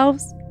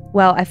themselves?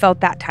 Well, I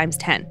felt that times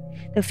 10.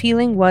 The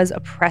feeling was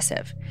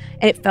oppressive,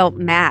 and it felt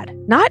mad.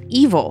 Not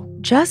evil,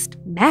 just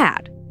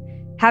mad.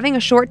 Having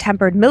a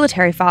short-tempered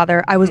military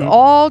father, I was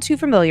all too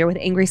familiar with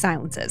angry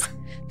silences.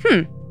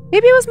 Maybe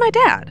it was my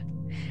dad.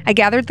 I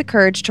gathered the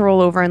courage to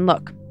roll over and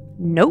look.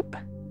 Nope,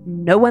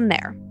 no one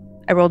there.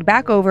 I rolled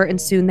back over, and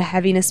soon the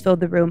heaviness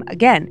filled the room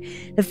again.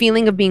 The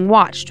feeling of being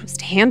watched was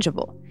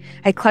tangible.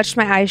 I clutched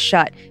my eyes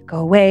shut. Go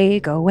away,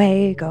 go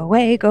away, go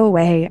away, go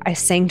away, I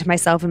sang to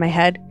myself in my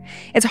head.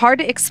 It's hard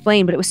to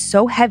explain, but it was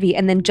so heavy,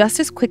 and then just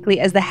as quickly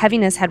as the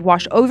heaviness had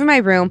washed over my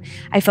room,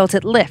 I felt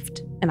it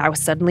lift, and I was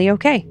suddenly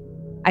okay.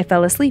 I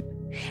fell asleep,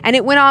 and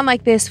it went on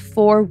like this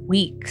for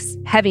weeks.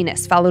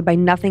 Heaviness followed by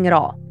nothing at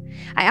all.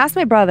 I asked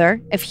my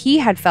brother if he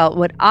had felt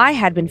what I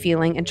had been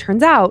feeling, and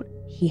turns out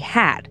he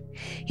had.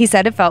 He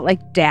said it felt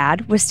like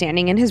Dad was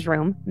standing in his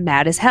room,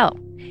 mad as hell.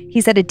 He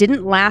said it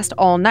didn't last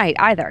all night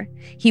either.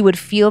 He would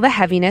feel the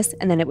heaviness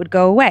and then it would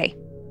go away.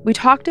 We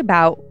talked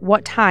about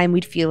what time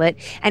we'd feel it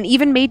and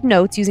even made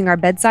notes using our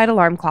bedside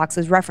alarm clocks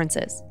as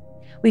references.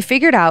 We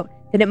figured out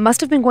that it must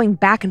have been going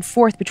back and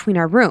forth between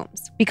our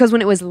rooms, because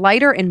when it was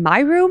lighter in my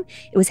room,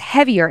 it was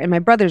heavier in my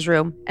brother's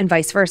room and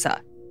vice versa.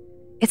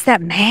 It's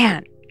that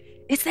man.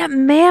 It's that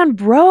man,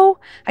 bro,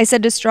 I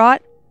said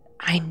distraught.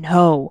 I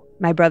know,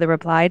 my brother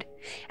replied.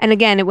 And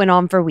again, it went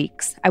on for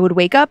weeks. I would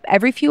wake up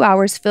every few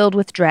hours filled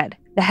with dread.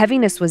 The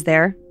heaviness was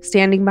there,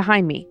 standing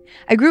behind me.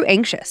 I grew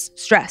anxious,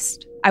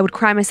 stressed. I would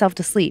cry myself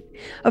to sleep,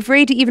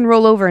 afraid to even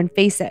roll over and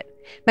face it.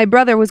 My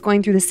brother was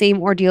going through the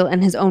same ordeal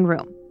in his own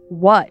room.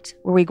 What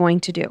were we going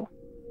to do?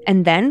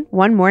 And then,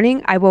 one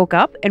morning, I woke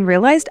up and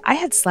realized I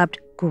had slept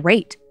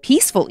great,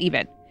 peaceful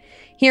even.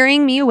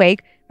 Hearing me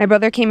awake, my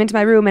brother came into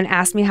my room and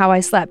asked me how I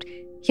slept.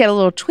 He had a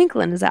little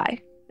twinkle in his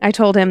eye. I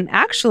told him,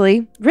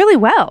 actually, really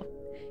well.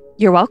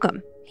 You're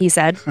welcome, he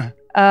said.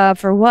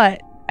 For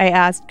what? I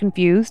asked,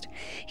 confused.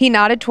 He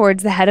nodded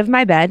towards the head of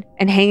my bed,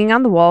 and hanging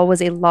on the wall was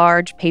a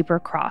large paper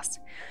cross.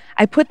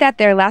 I put that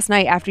there last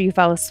night after you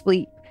fell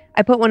asleep.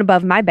 I put one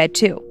above my bed,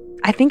 too.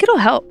 I think it'll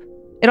help.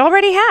 It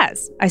already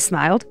has, I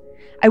smiled.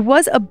 I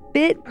was a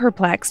bit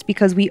perplexed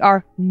because we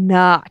are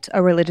not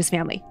a religious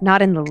family,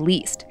 not in the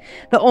least.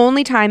 The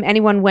only time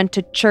anyone went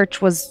to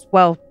church was,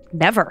 well,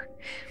 never.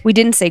 We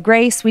didn't say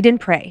grace, we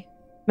didn't pray.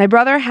 My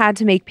brother had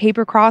to make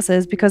paper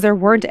crosses because there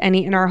weren't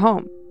any in our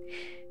home.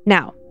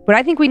 Now, what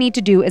I think we need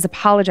to do is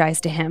apologize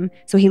to him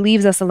so he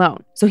leaves us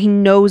alone, so he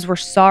knows we're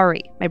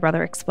sorry, my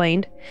brother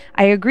explained.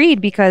 I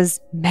agreed because,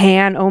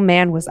 man, oh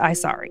man, was I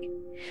sorry.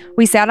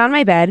 We sat on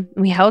my bed,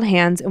 and we held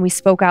hands, and we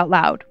spoke out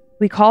loud.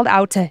 We called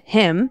out to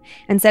him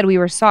and said we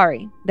were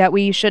sorry, that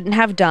we shouldn't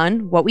have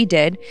done what we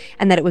did,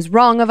 and that it was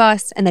wrong of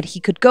us, and that he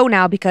could go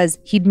now because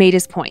he'd made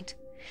his point.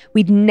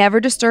 We'd never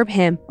disturb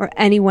him or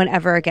anyone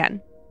ever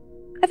again.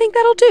 I think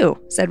that'll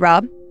do, said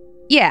Rob.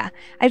 Yeah,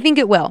 I think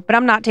it will, but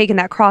I'm not taking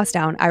that cross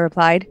down, I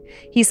replied.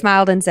 He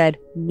smiled and said,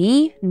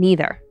 me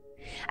neither.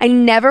 I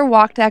never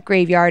walked that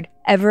graveyard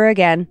ever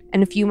again,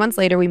 and a few months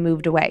later we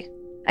moved away.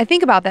 I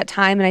think about that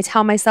time and I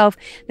tell myself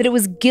that it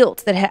was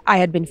guilt that I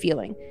had been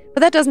feeling, but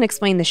that doesn't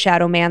explain the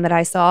shadow man that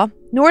I saw,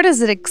 nor does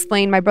it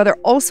explain my brother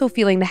also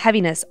feeling the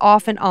heaviness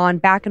off and on,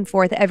 back and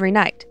forth every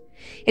night.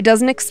 It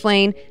doesn't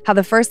explain how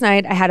the first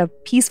night I had a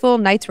peaceful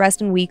night's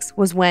rest in weeks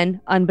was when,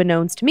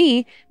 unbeknownst to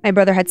me, my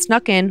brother had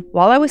snuck in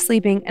while I was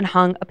sleeping and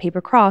hung a paper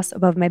cross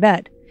above my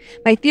bed.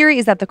 My theory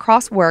is that the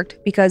cross worked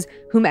because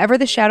whomever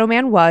the shadow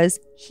man was,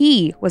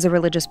 he was a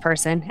religious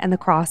person and the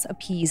cross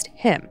appeased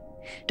him.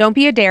 Don't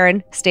be a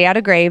Darren, stay out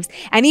of graves,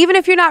 and even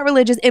if you're not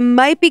religious, it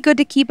might be good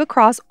to keep a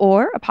cross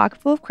or a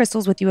pocket full of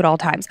crystals with you at all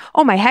times.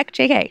 Oh my heck,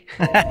 JK.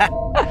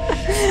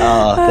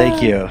 Oh,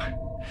 thank you.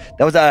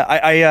 That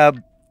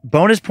was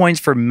bonus points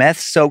for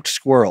meth-soaked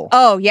squirrel.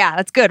 Oh yeah,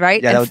 that's good,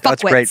 right? Yeah,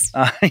 that's great.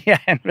 Yeah,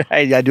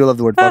 I do love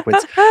the word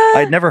fuckwits.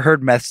 I'd never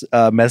heard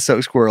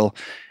meth-soaked squirrel,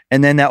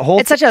 and then that whole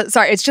it's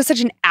just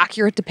such an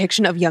accurate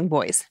depiction of young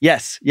boys.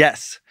 Yes.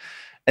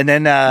 And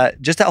then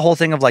just that whole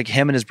thing of like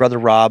him and his brother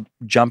Rob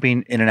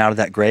jumping in and out of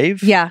that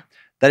grave. Yeah.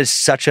 That is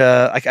such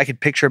I could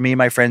picture me and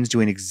my friends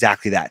doing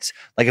exactly that.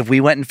 Like if we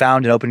went and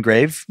found an open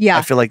grave,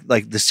 I feel like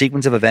the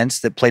sequence of events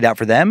that played out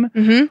for them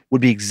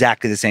would be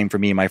exactly the same for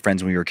me and my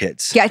friends when we were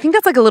kids. Yeah, I think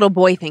that's like a little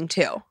boy thing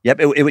too. Yep,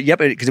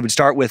 because it would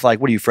start with like,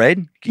 what are you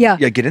afraid? Yeah.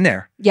 Yeah, get in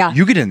there. Yeah.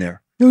 You get in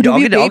there. No, I'll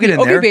get in there.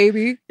 Okay,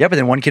 baby. Yeah, but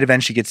then one kid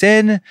eventually gets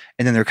in,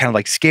 and then they're kind of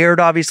like scared,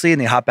 obviously, and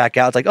they hop back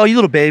out. It's like, oh, you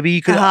little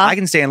baby, I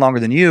can stay in longer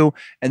than you.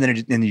 And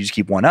then you just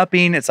keep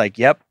one-upping. It's like,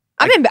 yep.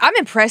 I'm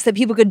impressed that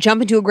people could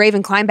jump into a grave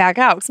and climb back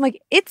out. 'Cause I'm like,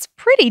 it's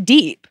pretty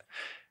deep.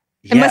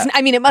 Yeah.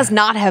 It must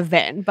not have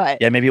been, but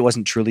yeah, maybe it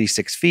wasn't truly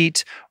 6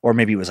 feet, or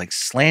maybe it was like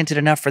slanted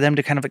enough for them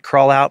to kind of like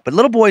crawl out. But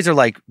little boys are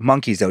like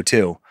monkeys though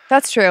too.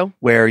 That's true.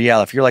 Where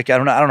if you're like, I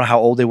don't know how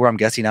old they were. I'm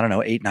guessing, I don't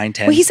know, 8, 9,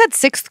 10. Well, he said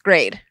 6th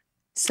grade.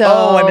 So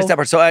I missed that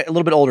part. So a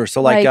little bit older.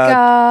 So like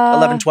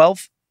 11,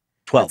 12?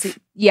 12.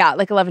 Yeah,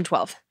 like 11,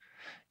 12.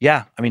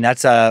 Yeah. I mean,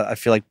 that's I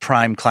feel like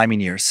prime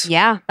climbing years.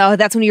 Yeah. Oh,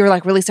 that's when you were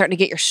like really starting to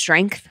get your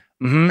strength.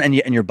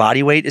 Mm-hmm. And your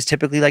body weight is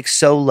typically like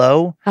so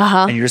low,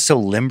 and you're just so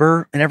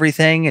limber and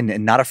everything,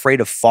 and not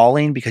afraid of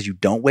falling because you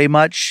don't weigh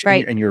much,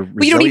 right? And you're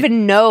but you don't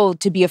even know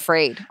to be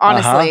afraid,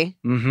 honestly.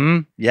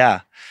 Mm-hmm.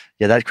 Yeah,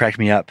 that cracked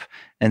me up.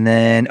 And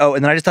then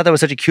I just thought that was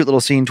such a cute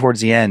little scene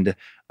towards the end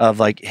of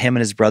like him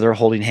and his brother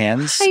holding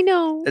hands. I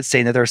know.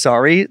 Saying that they're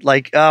sorry.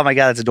 Like, oh my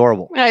God, that's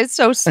adorable. Yeah, it's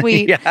so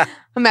sweet. Yeah.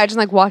 Imagine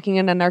like walking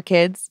in on our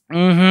kids.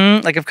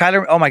 Mm-hmm. Like if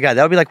Kyler, oh my God,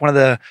 that would be like one of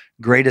the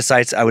greatest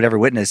sights I would ever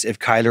witness if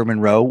Kyler and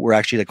Monroe were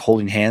actually like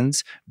holding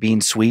hands,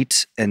 being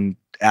sweet and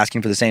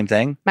asking for the same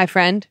thing. My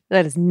friend,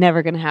 that is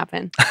never going to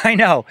happen. I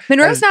know.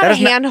 Monroe's not a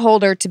hand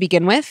holder to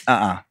begin with.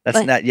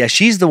 That's not, yeah,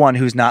 she's the one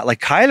who's not like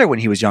Kyler when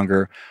he was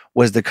younger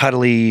was the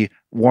cuddly,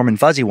 warm and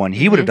fuzzy one.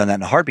 He would have done that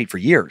in a heartbeat for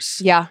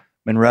years. Yeah.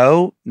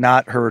 Monroe,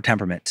 not her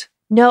temperament.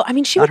 No, I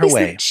mean, she would be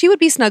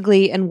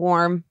snuggly and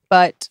warm,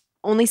 but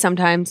only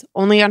sometimes,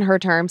 only on her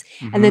terms.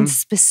 Mm-hmm. And then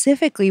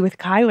specifically with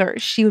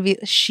Kyler,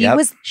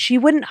 she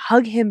wouldn't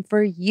hug him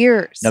for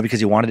years. No, because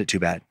he wanted it too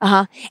bad.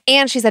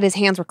 And she said his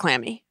hands were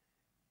clammy.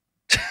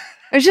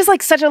 It was just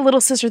like such a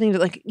little sister thing to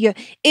like,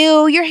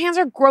 ew, your hands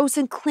are gross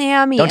and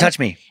clammy. Don't touch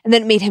me. And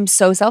then it made him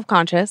so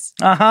self-conscious.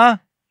 Uh-huh.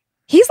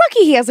 He's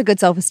lucky he has a good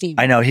self-esteem.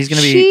 I know. He's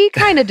going to be... She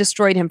kind of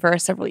destroyed him for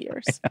several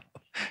years.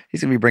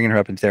 He's going to be bringing her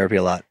up in therapy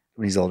a lot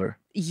when he's older.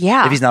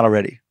 Yeah. If he's not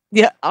already.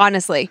 Yeah,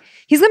 honestly.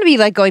 He's going to be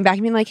like going back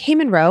and being like, hey,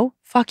 Monroe,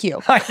 fuck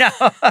you. I know.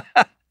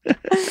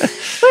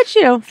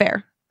 But,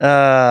 fair.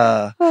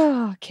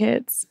 Oh,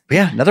 kids. But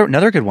yeah,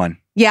 another good one.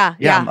 Yeah.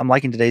 I'm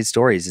liking today's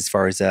stories as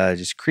far as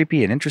just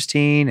creepy and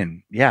interesting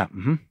and yeah.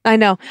 Mm-hmm. I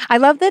know. I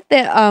love that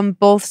they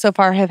both so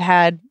far have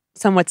had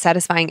somewhat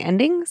satisfying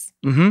endings.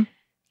 Mm-hmm.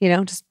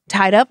 Just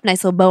tied up,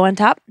 nice little bow on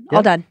top,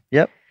 all done.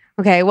 Yep.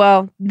 Okay,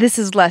 well, this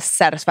is less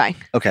satisfying.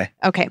 Okay,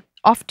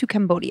 off to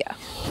Cambodia.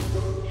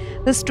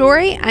 The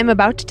story I'm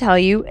about to tell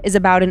you is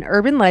about an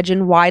urban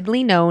legend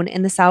widely known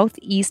in the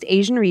Southeast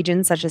Asian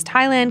regions such as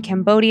Thailand,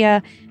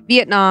 Cambodia,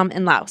 Vietnam,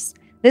 and Laos.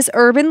 This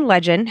urban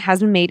legend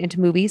has been made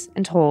into movies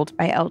and told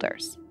by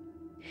elders.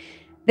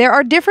 There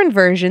are different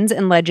versions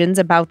and legends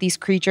about these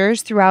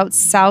creatures throughout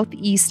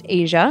Southeast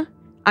Asia.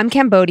 I'm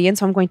Cambodian,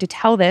 so I'm going to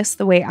tell this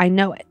the way I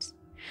know it.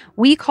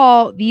 We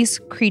call these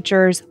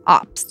creatures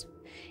ops.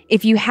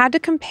 If you had to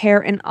compare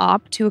an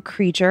op to a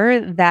creature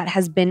that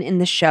has been in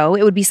the show,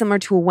 it would be similar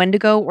to a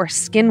Wendigo or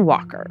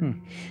Skinwalker.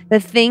 The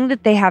thing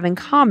that they have in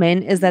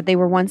common is that they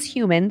were once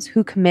humans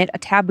who commit a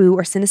taboo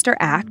or sinister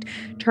act,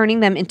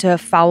 turning them into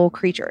foul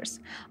creatures.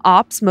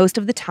 Ops, most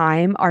of the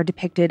time, are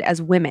depicted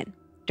as women.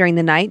 During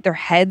the night, their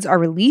heads are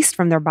released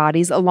from their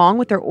bodies along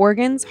with their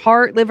organs,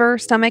 heart, liver,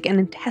 stomach, and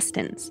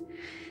intestines.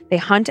 They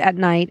hunt at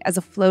night as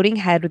a floating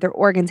head with their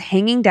organs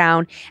hanging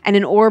down and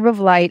an orb of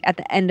light at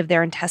the end of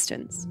their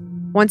intestines.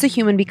 Once a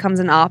human becomes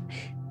an op,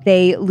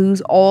 they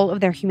lose all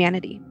of their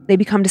humanity. They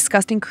become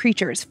disgusting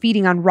creatures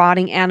feeding on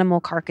rotting animal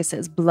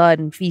carcasses, blood,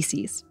 and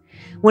feces.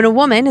 When a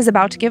woman is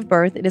about to give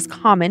birth, it is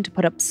common to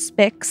put up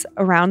spicks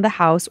around the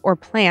house or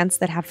plants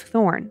that have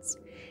thorns.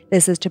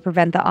 This is to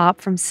prevent the op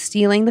from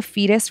stealing the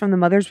fetus from the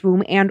mother's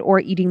womb and or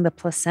eating the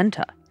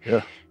placenta.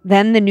 Yeah.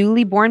 Then the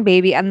newly born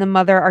baby and the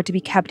mother are to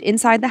be kept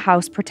inside the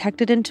house,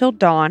 protected until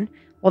dawn,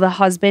 while the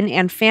husband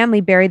and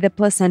family bury the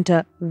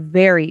placenta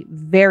very,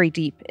 very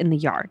deep in the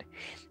yard.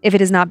 If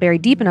it is not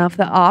buried deep enough,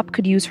 the op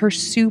could use her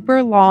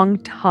super long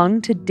tongue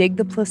to dig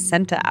the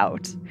placenta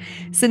out.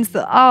 Since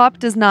the op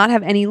does not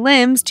have any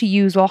limbs to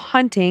use while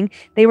hunting,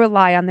 they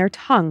rely on their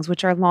tongues,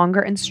 which are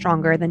longer and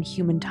stronger than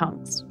human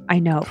tongues. I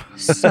know,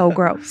 so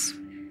gross.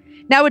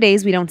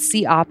 Nowadays, we don't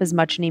see op as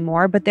much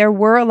anymore, but there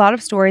were a lot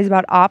of stories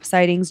about op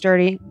sightings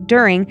during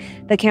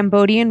the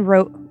Cambodian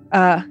Rouge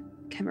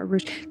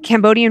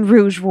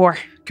War.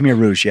 Khmer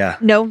Rouge, yeah.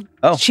 No,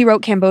 She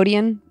wrote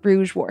Cambodian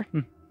Rouge War.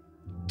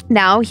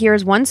 Now,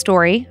 here's one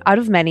story out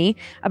of many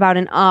about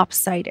an op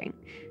sighting.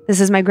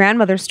 This is my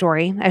grandmother's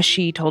story, as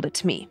she told it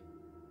to me.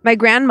 My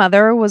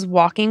grandmother was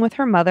walking with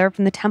her mother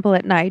from the temple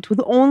at night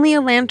with only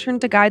a lantern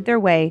to guide their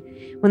way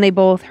when they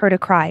both heard a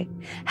cry,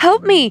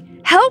 "Help me!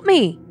 Help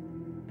me!"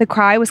 The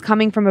cry was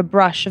coming from a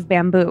brush of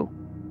bamboo.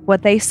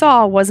 What they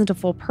saw wasn't a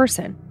full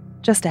person,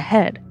 just a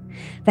head.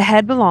 The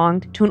head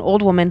belonged to an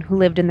old woman who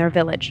lived in their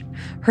village.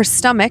 Her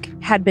stomach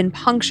had been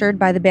punctured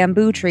by the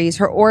bamboo trees,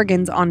 her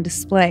organs on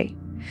display.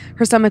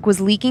 Her stomach was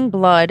leaking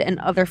blood and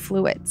other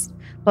fluids.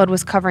 Blood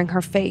was covering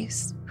her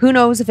face. Who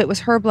knows if it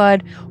was her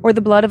blood or the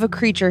blood of a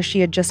creature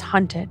she had just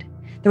hunted.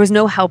 There was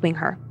no helping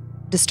her.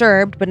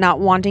 Disturbed, but not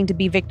wanting to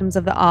be victims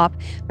of the op,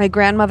 my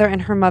grandmother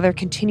and her mother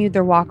continued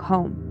their walk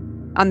home.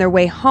 On their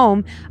way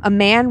home, a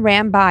man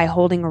ran by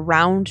holding a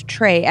round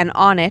tray, and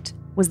on it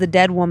was the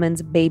dead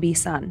woman's baby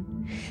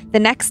son. The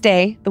next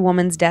day, the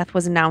woman's death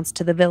was announced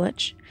to the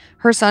village.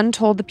 Her son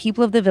told the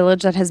people of the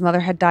village that his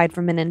mother had died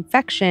from an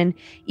infection,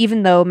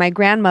 even though my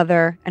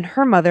grandmother and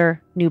her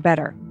mother knew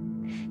better.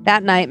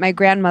 That night, my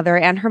grandmother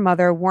and her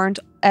mother weren't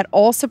at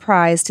all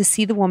surprised to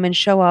see the woman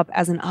show up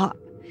as an op.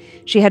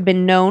 She had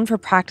been known for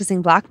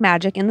practicing black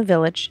magic in the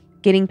village,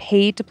 getting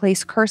paid to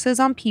place curses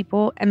on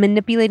people, and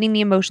manipulating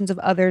the emotions of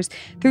others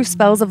through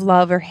spells of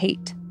love or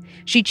hate.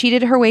 She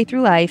cheated her way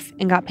through life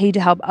and got paid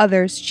to help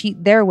others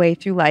cheat their way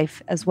through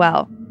life as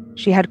well.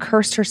 She had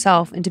cursed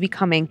herself into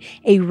becoming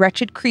a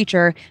wretched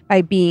creature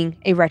by being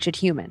a wretched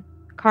human.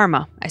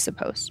 Karma, I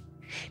suppose.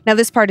 Now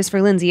this part is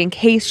for Lindsay in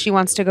case she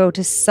wants to go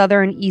to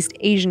Southern East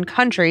Asian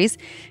countries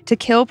to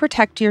kill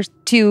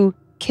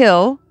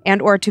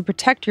and or to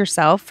protect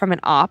yourself from an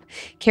op.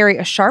 Carry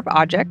a sharp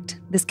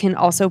object. This can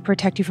also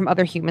protect you from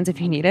other humans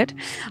if you need it.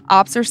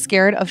 Ops are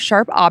scared of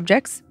sharp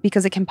objects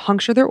because it can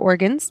puncture their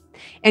organs.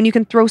 And you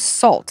can throw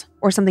salt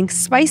or something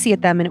spicy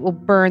at them and it will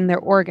burn their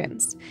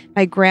organs.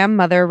 My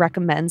grandmother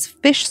recommends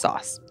fish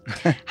sauce.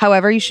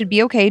 However, you should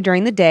be okay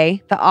during the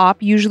day. The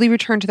op usually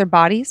return to their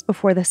bodies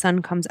before the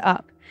sun comes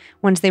up.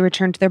 Once they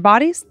return to their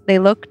bodies, they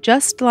look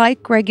just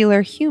like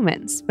regular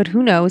humans. But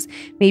who knows,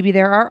 maybe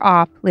there are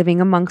op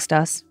living amongst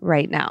us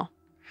right now.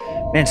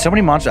 Man, so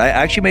many monsters. I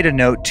actually made a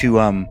note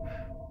to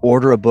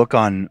order a book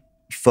on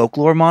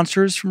folklore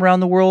monsters from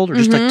around the world, or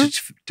just like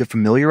to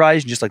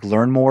familiarize and just like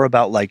learn more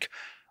about like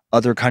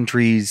other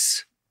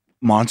countries'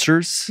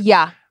 monsters.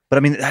 Yeah. But I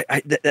mean,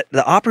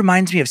 the op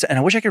reminds me of, and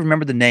I wish I could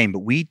remember the name, but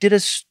we did a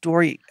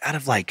story out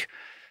of like,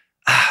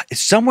 it's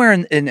somewhere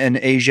in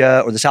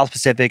Asia or the South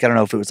Pacific. I don't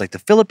know if it was like the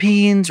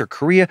Philippines or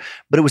Korea,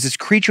 but it was this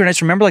creature. And I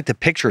just remember like the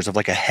pictures of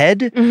like a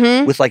head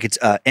with like its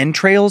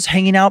entrails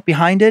hanging out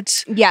behind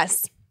it.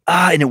 Yes.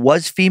 And it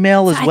was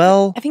female as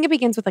well. I think it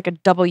begins with like a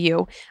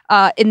W.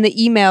 In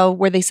the email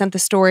where they sent the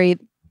story,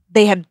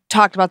 they had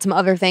talked about some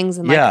other things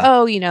and like,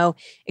 oh, you know,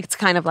 it's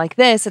kind of like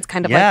this. It's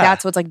kind of like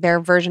that. So it's like their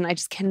version. I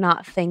just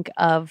cannot think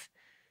of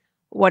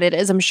what it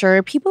is. I'm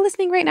sure people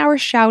listening right now are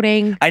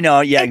shouting. I know.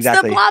 Yeah, it's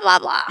exactly. The blah, blah,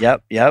 blah.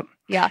 Yep.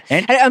 Yeah.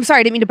 And I'm sorry,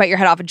 I didn't mean to bite your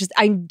head off. It just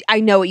I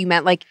know what you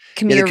meant, like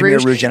Khmer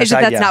Rouge. Rouge genocide, it's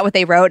just that's not what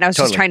they wrote, and I was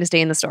just trying to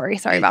stay in the story.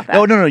 Sorry about that.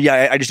 Oh, no.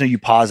 Yeah, I just know you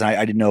paused, and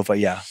I didn't know if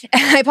I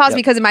paused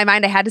because in my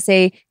mind I had to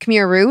say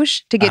Khmer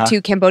Rouge to get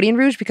to Cambodian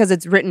Rouge because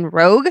it's written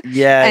Rogue.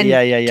 Yeah.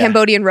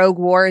 Cambodian Rogue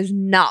War is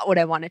not what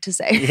I wanted to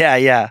say.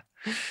 Yeah.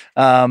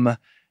 And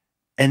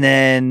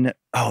then,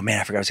 oh man,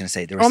 I forgot what I was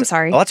going to say. I'm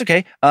sorry. Oh, that's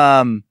okay.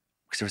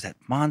 Because there was that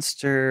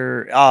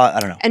monster.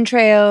 I don't know.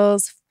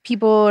 Entrails.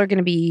 People are going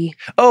to be...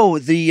 Oh,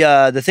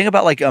 the thing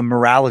about like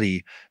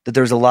morality, that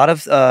there's a lot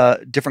of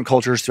different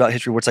cultures throughout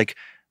history where it's like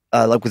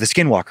with a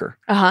skinwalker,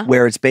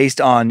 where it's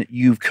based on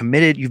you've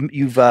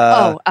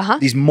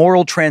these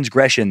moral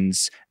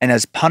transgressions, and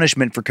as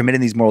punishment for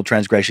committing these moral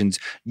transgressions,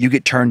 you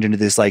get turned into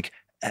this like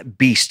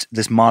beast,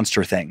 this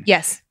monster thing.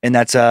 Yes. And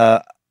that's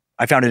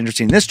I found it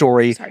interesting in this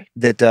story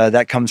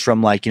that comes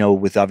from like, you know,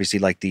 with obviously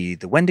like the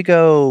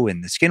Wendigo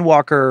and the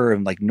Skinwalker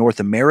and like North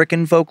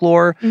American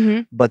folklore,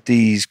 but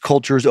these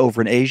cultures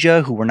over in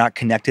Asia who were not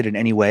connected in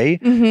any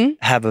way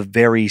have a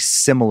very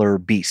similar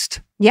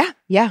beast. Yeah.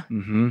 Yeah,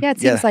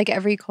 it seems like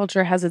every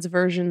culture has its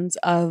versions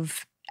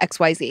of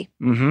XYZ.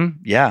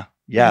 Yeah.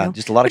 You know?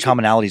 Just a lot of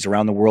commonalities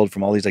around the world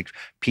from all these like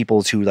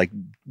peoples who like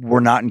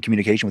were not in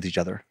communication with each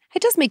other.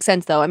 It does make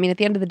sense though. I mean, at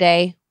the end of the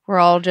day, we're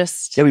all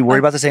just... Yeah, we worry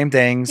about the same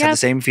things, have the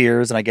same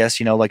fears. And I guess,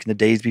 you know, like in the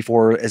days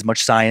before as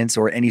much science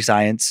or any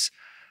science,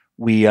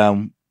 we,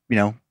 you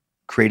know,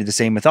 created the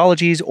same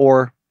mythologies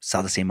or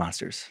saw the same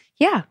monsters.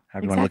 Yeah.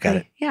 However you want to look at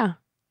it. Yeah.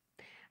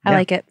 I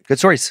like it. Good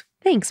stories.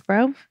 Thanks,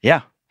 bro.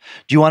 Yeah.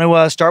 Do you want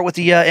to start with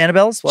the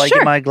Annabelles while I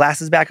get my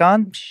glasses back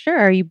on?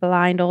 Sure, you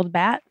blind old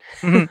bat.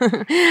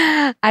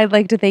 I'd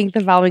like to thank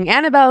the following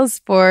Annabelles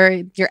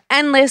for your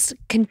endless,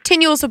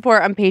 continual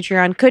support on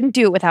Patreon. Couldn't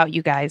do it without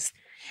you guys.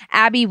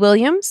 Abby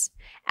Williams,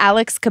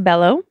 Alex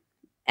Cabello,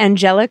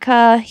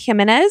 Angelica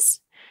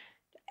Jimenez,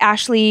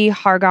 Ashley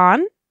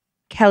Hargon,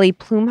 Kelly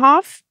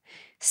Plumhoff,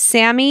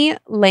 Sammy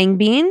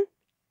Langbean,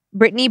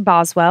 Brittany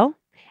Boswell,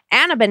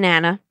 Anna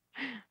Banana,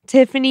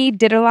 Tiffany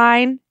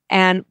Ditterline,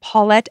 and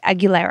Paulette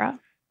Aguilera.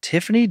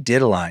 Tiffany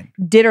Ditterline.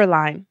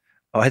 Ditterline.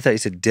 Oh, I thought you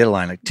said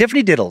Ditterline, like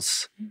Tiffany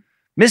Diddles.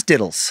 Miss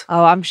Diddles.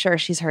 Oh, I'm sure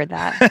she's heard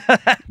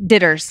that.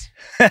 Ditters.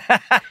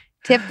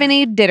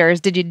 Tiffany Ditters.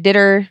 Did you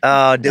ditter?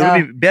 It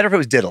would be better if it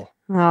was Diddle.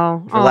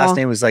 Oh. Her last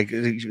name was like,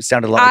 it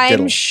sounded a lot like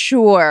Diddle. I'm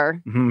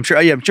sure. I'm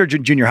sure. Yeah, I'm sure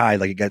junior high,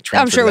 like it got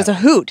transferred. I'm sure it was a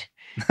hoot.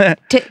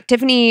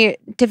 Tiffany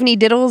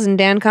Diddles and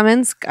Dan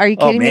Cummins. Are you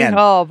kidding me?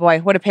 Oh boy,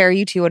 what a pair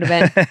you two would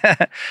have been.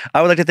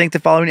 I would like to thank the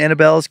following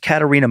Annabelles: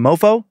 Katarina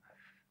Mofo,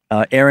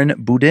 Aaron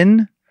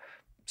Boudin,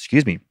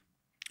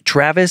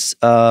 Travis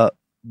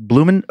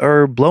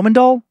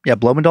Blomendal,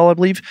 I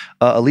believe,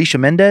 Alicia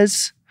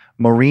Mendez,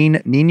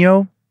 Maureen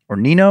Nino,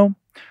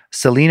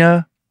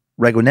 Selena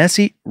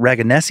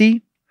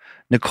Raganesi,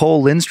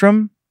 Nicole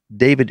Lindstrom,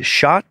 David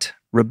Schott,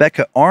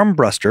 Rebecca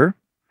Armbruster,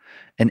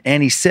 and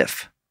Annie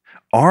Siff.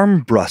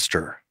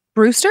 Armbruster.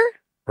 Brewster?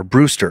 Or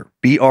Brewster.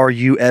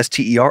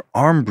 Bruster.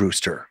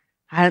 Armbruster.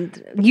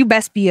 And you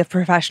best be a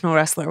professional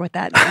wrestler with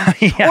that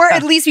name. Yeah. Or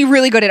at least be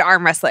really good at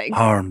arm wrestling.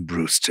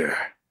 Armbruster.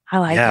 I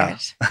like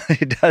it.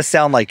 It does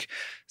sounds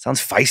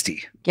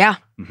feisty. Yeah.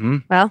 Mm-hmm.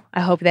 Well,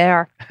 I hope they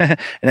are. And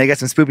I got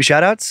some spoopy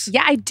shout outs?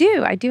 Yeah, I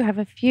do. I do have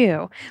a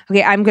few.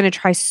 Okay, I'm going to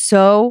try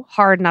so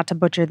hard not to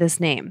butcher this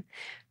name.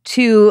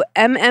 To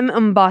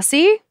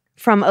Mbossi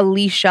from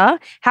Alicia,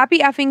 happy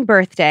effing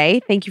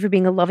birthday. Thank you for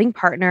being a loving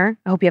partner.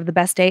 I hope you have the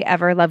best day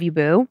ever. Love you,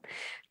 boo.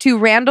 To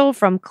Randall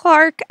from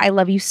Clark, I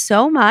love you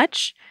so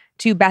much.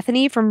 To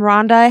Bethany from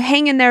Rhonda,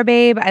 hang in there,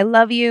 babe. I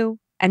love you.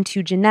 And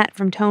to Jeanette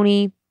from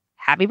Tony,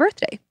 happy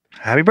birthday.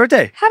 Happy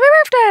birthday. Happy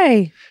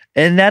birthday.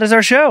 And that is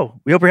our show.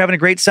 We hope you're having a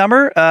great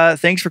summer.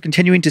 Thanks for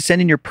continuing to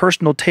send in your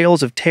personal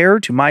tales of terror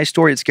to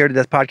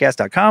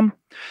mystory@scaredtodeathpodcast.com.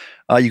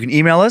 You can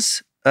email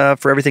us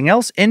for everything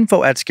else,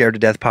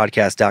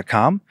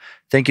 info@scaredtodeathpodcast.com.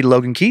 Thank you to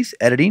Logan Keith,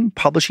 editing,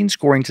 publishing,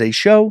 scoring today's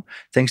show.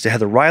 Thanks to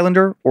Heather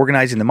Rylander,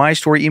 organizing the My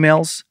Story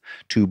emails.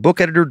 To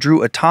book editor Drew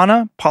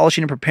Atana,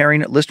 polishing and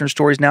preparing listener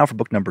stories now for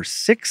book number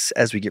 6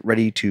 as we get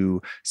ready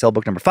to sell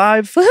book number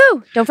 5.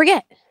 Woohoo! Don't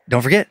forget.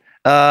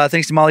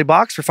 Thanks to Molly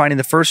Box for finding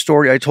the first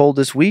story I told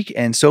this week,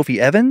 and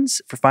Sophie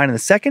Evans for finding the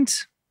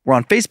second. We're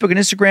on Facebook and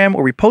Instagram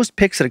where we post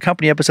pics that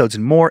accompany episodes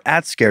and more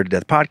at Scared to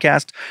Death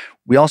Podcast.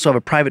 We also have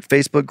a private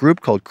Facebook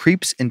group called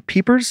Creeps and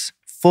Peepers,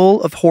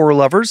 full of horror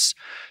lovers.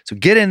 So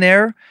get in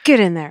there.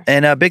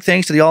 And big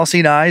thanks to the All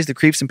Seen Eyes, the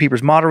Creeps and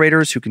Peepers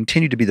moderators who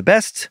continue to be the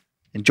best.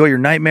 Enjoy your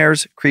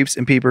nightmares, Creeps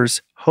and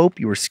Peepers. Hope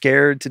you were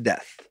scared to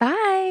death.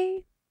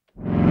 Bye.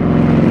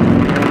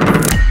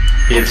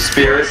 If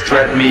spirits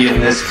threaten me in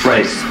this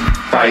place,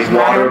 fight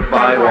water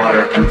by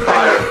water and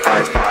fire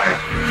by fire.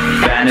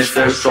 Banish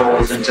their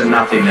souls into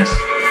nothingness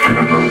and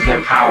remove their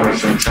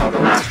powers until the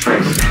last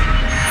trace.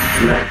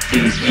 Let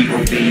these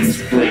evil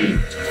beings flee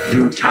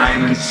through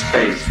time and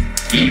space.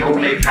 Evil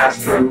may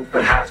pass through,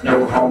 but hath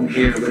no home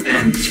here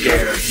within,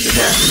 scared to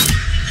death.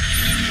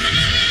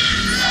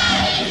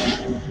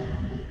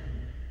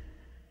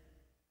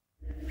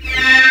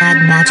 Bad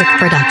Magic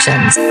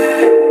Productions.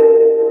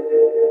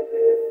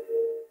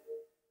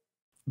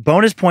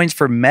 Bonus points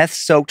for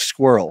meth-soaked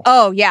squirrel.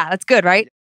 Oh, yeah. That's good, right?